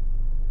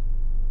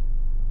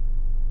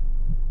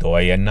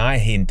 Toy nai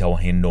hinto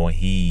hino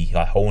he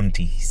ha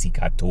honti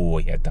sikato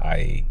ya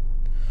dai.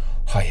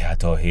 Haya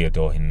to he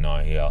do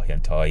hino ya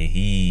toy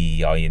he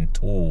ya in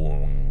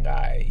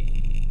tungai.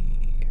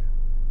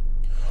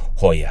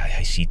 Hoya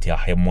hashita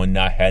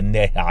hemona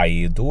hane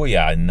hai do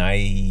ya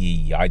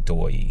nai ya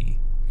toy.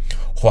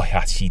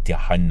 Hoya shita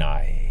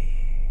hanai.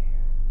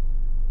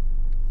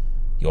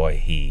 Yoi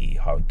he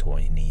how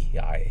toy ni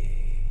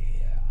ai.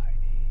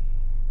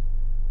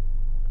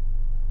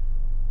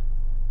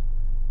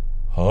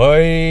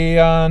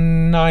 Hoya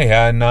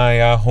naya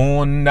naya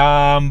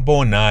hundam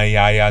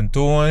bonaya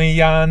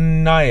tuya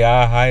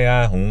naya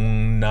haya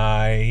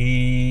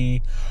hunai.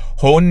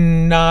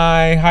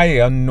 Hunai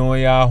haya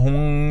noya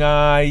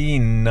hunai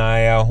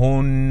naya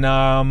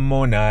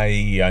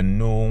hunamonaya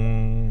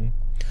nung.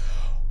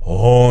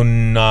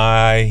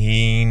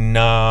 Honai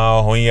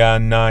na hoya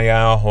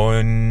naya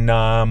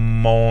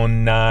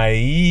hunamonai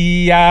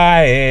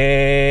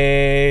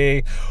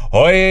yae.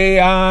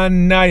 Hoya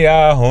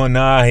naya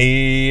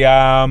honai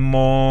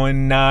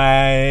amonai.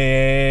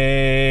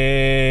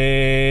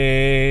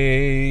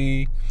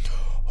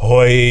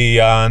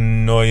 Hoya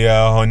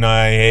noya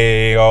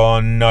honai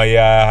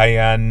onoya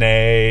haya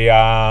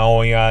neya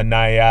hoya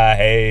naya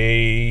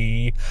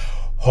hey.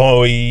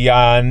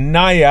 Hoya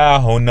naya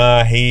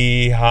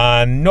honai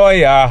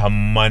hanoya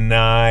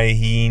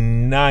hamanai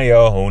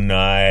naya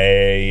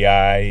honai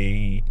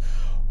ai.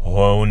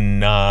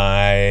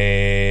 Honai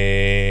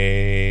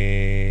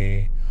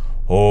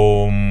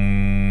Om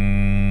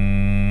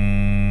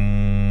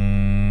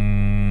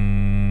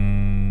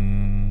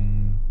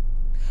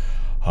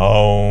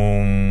Om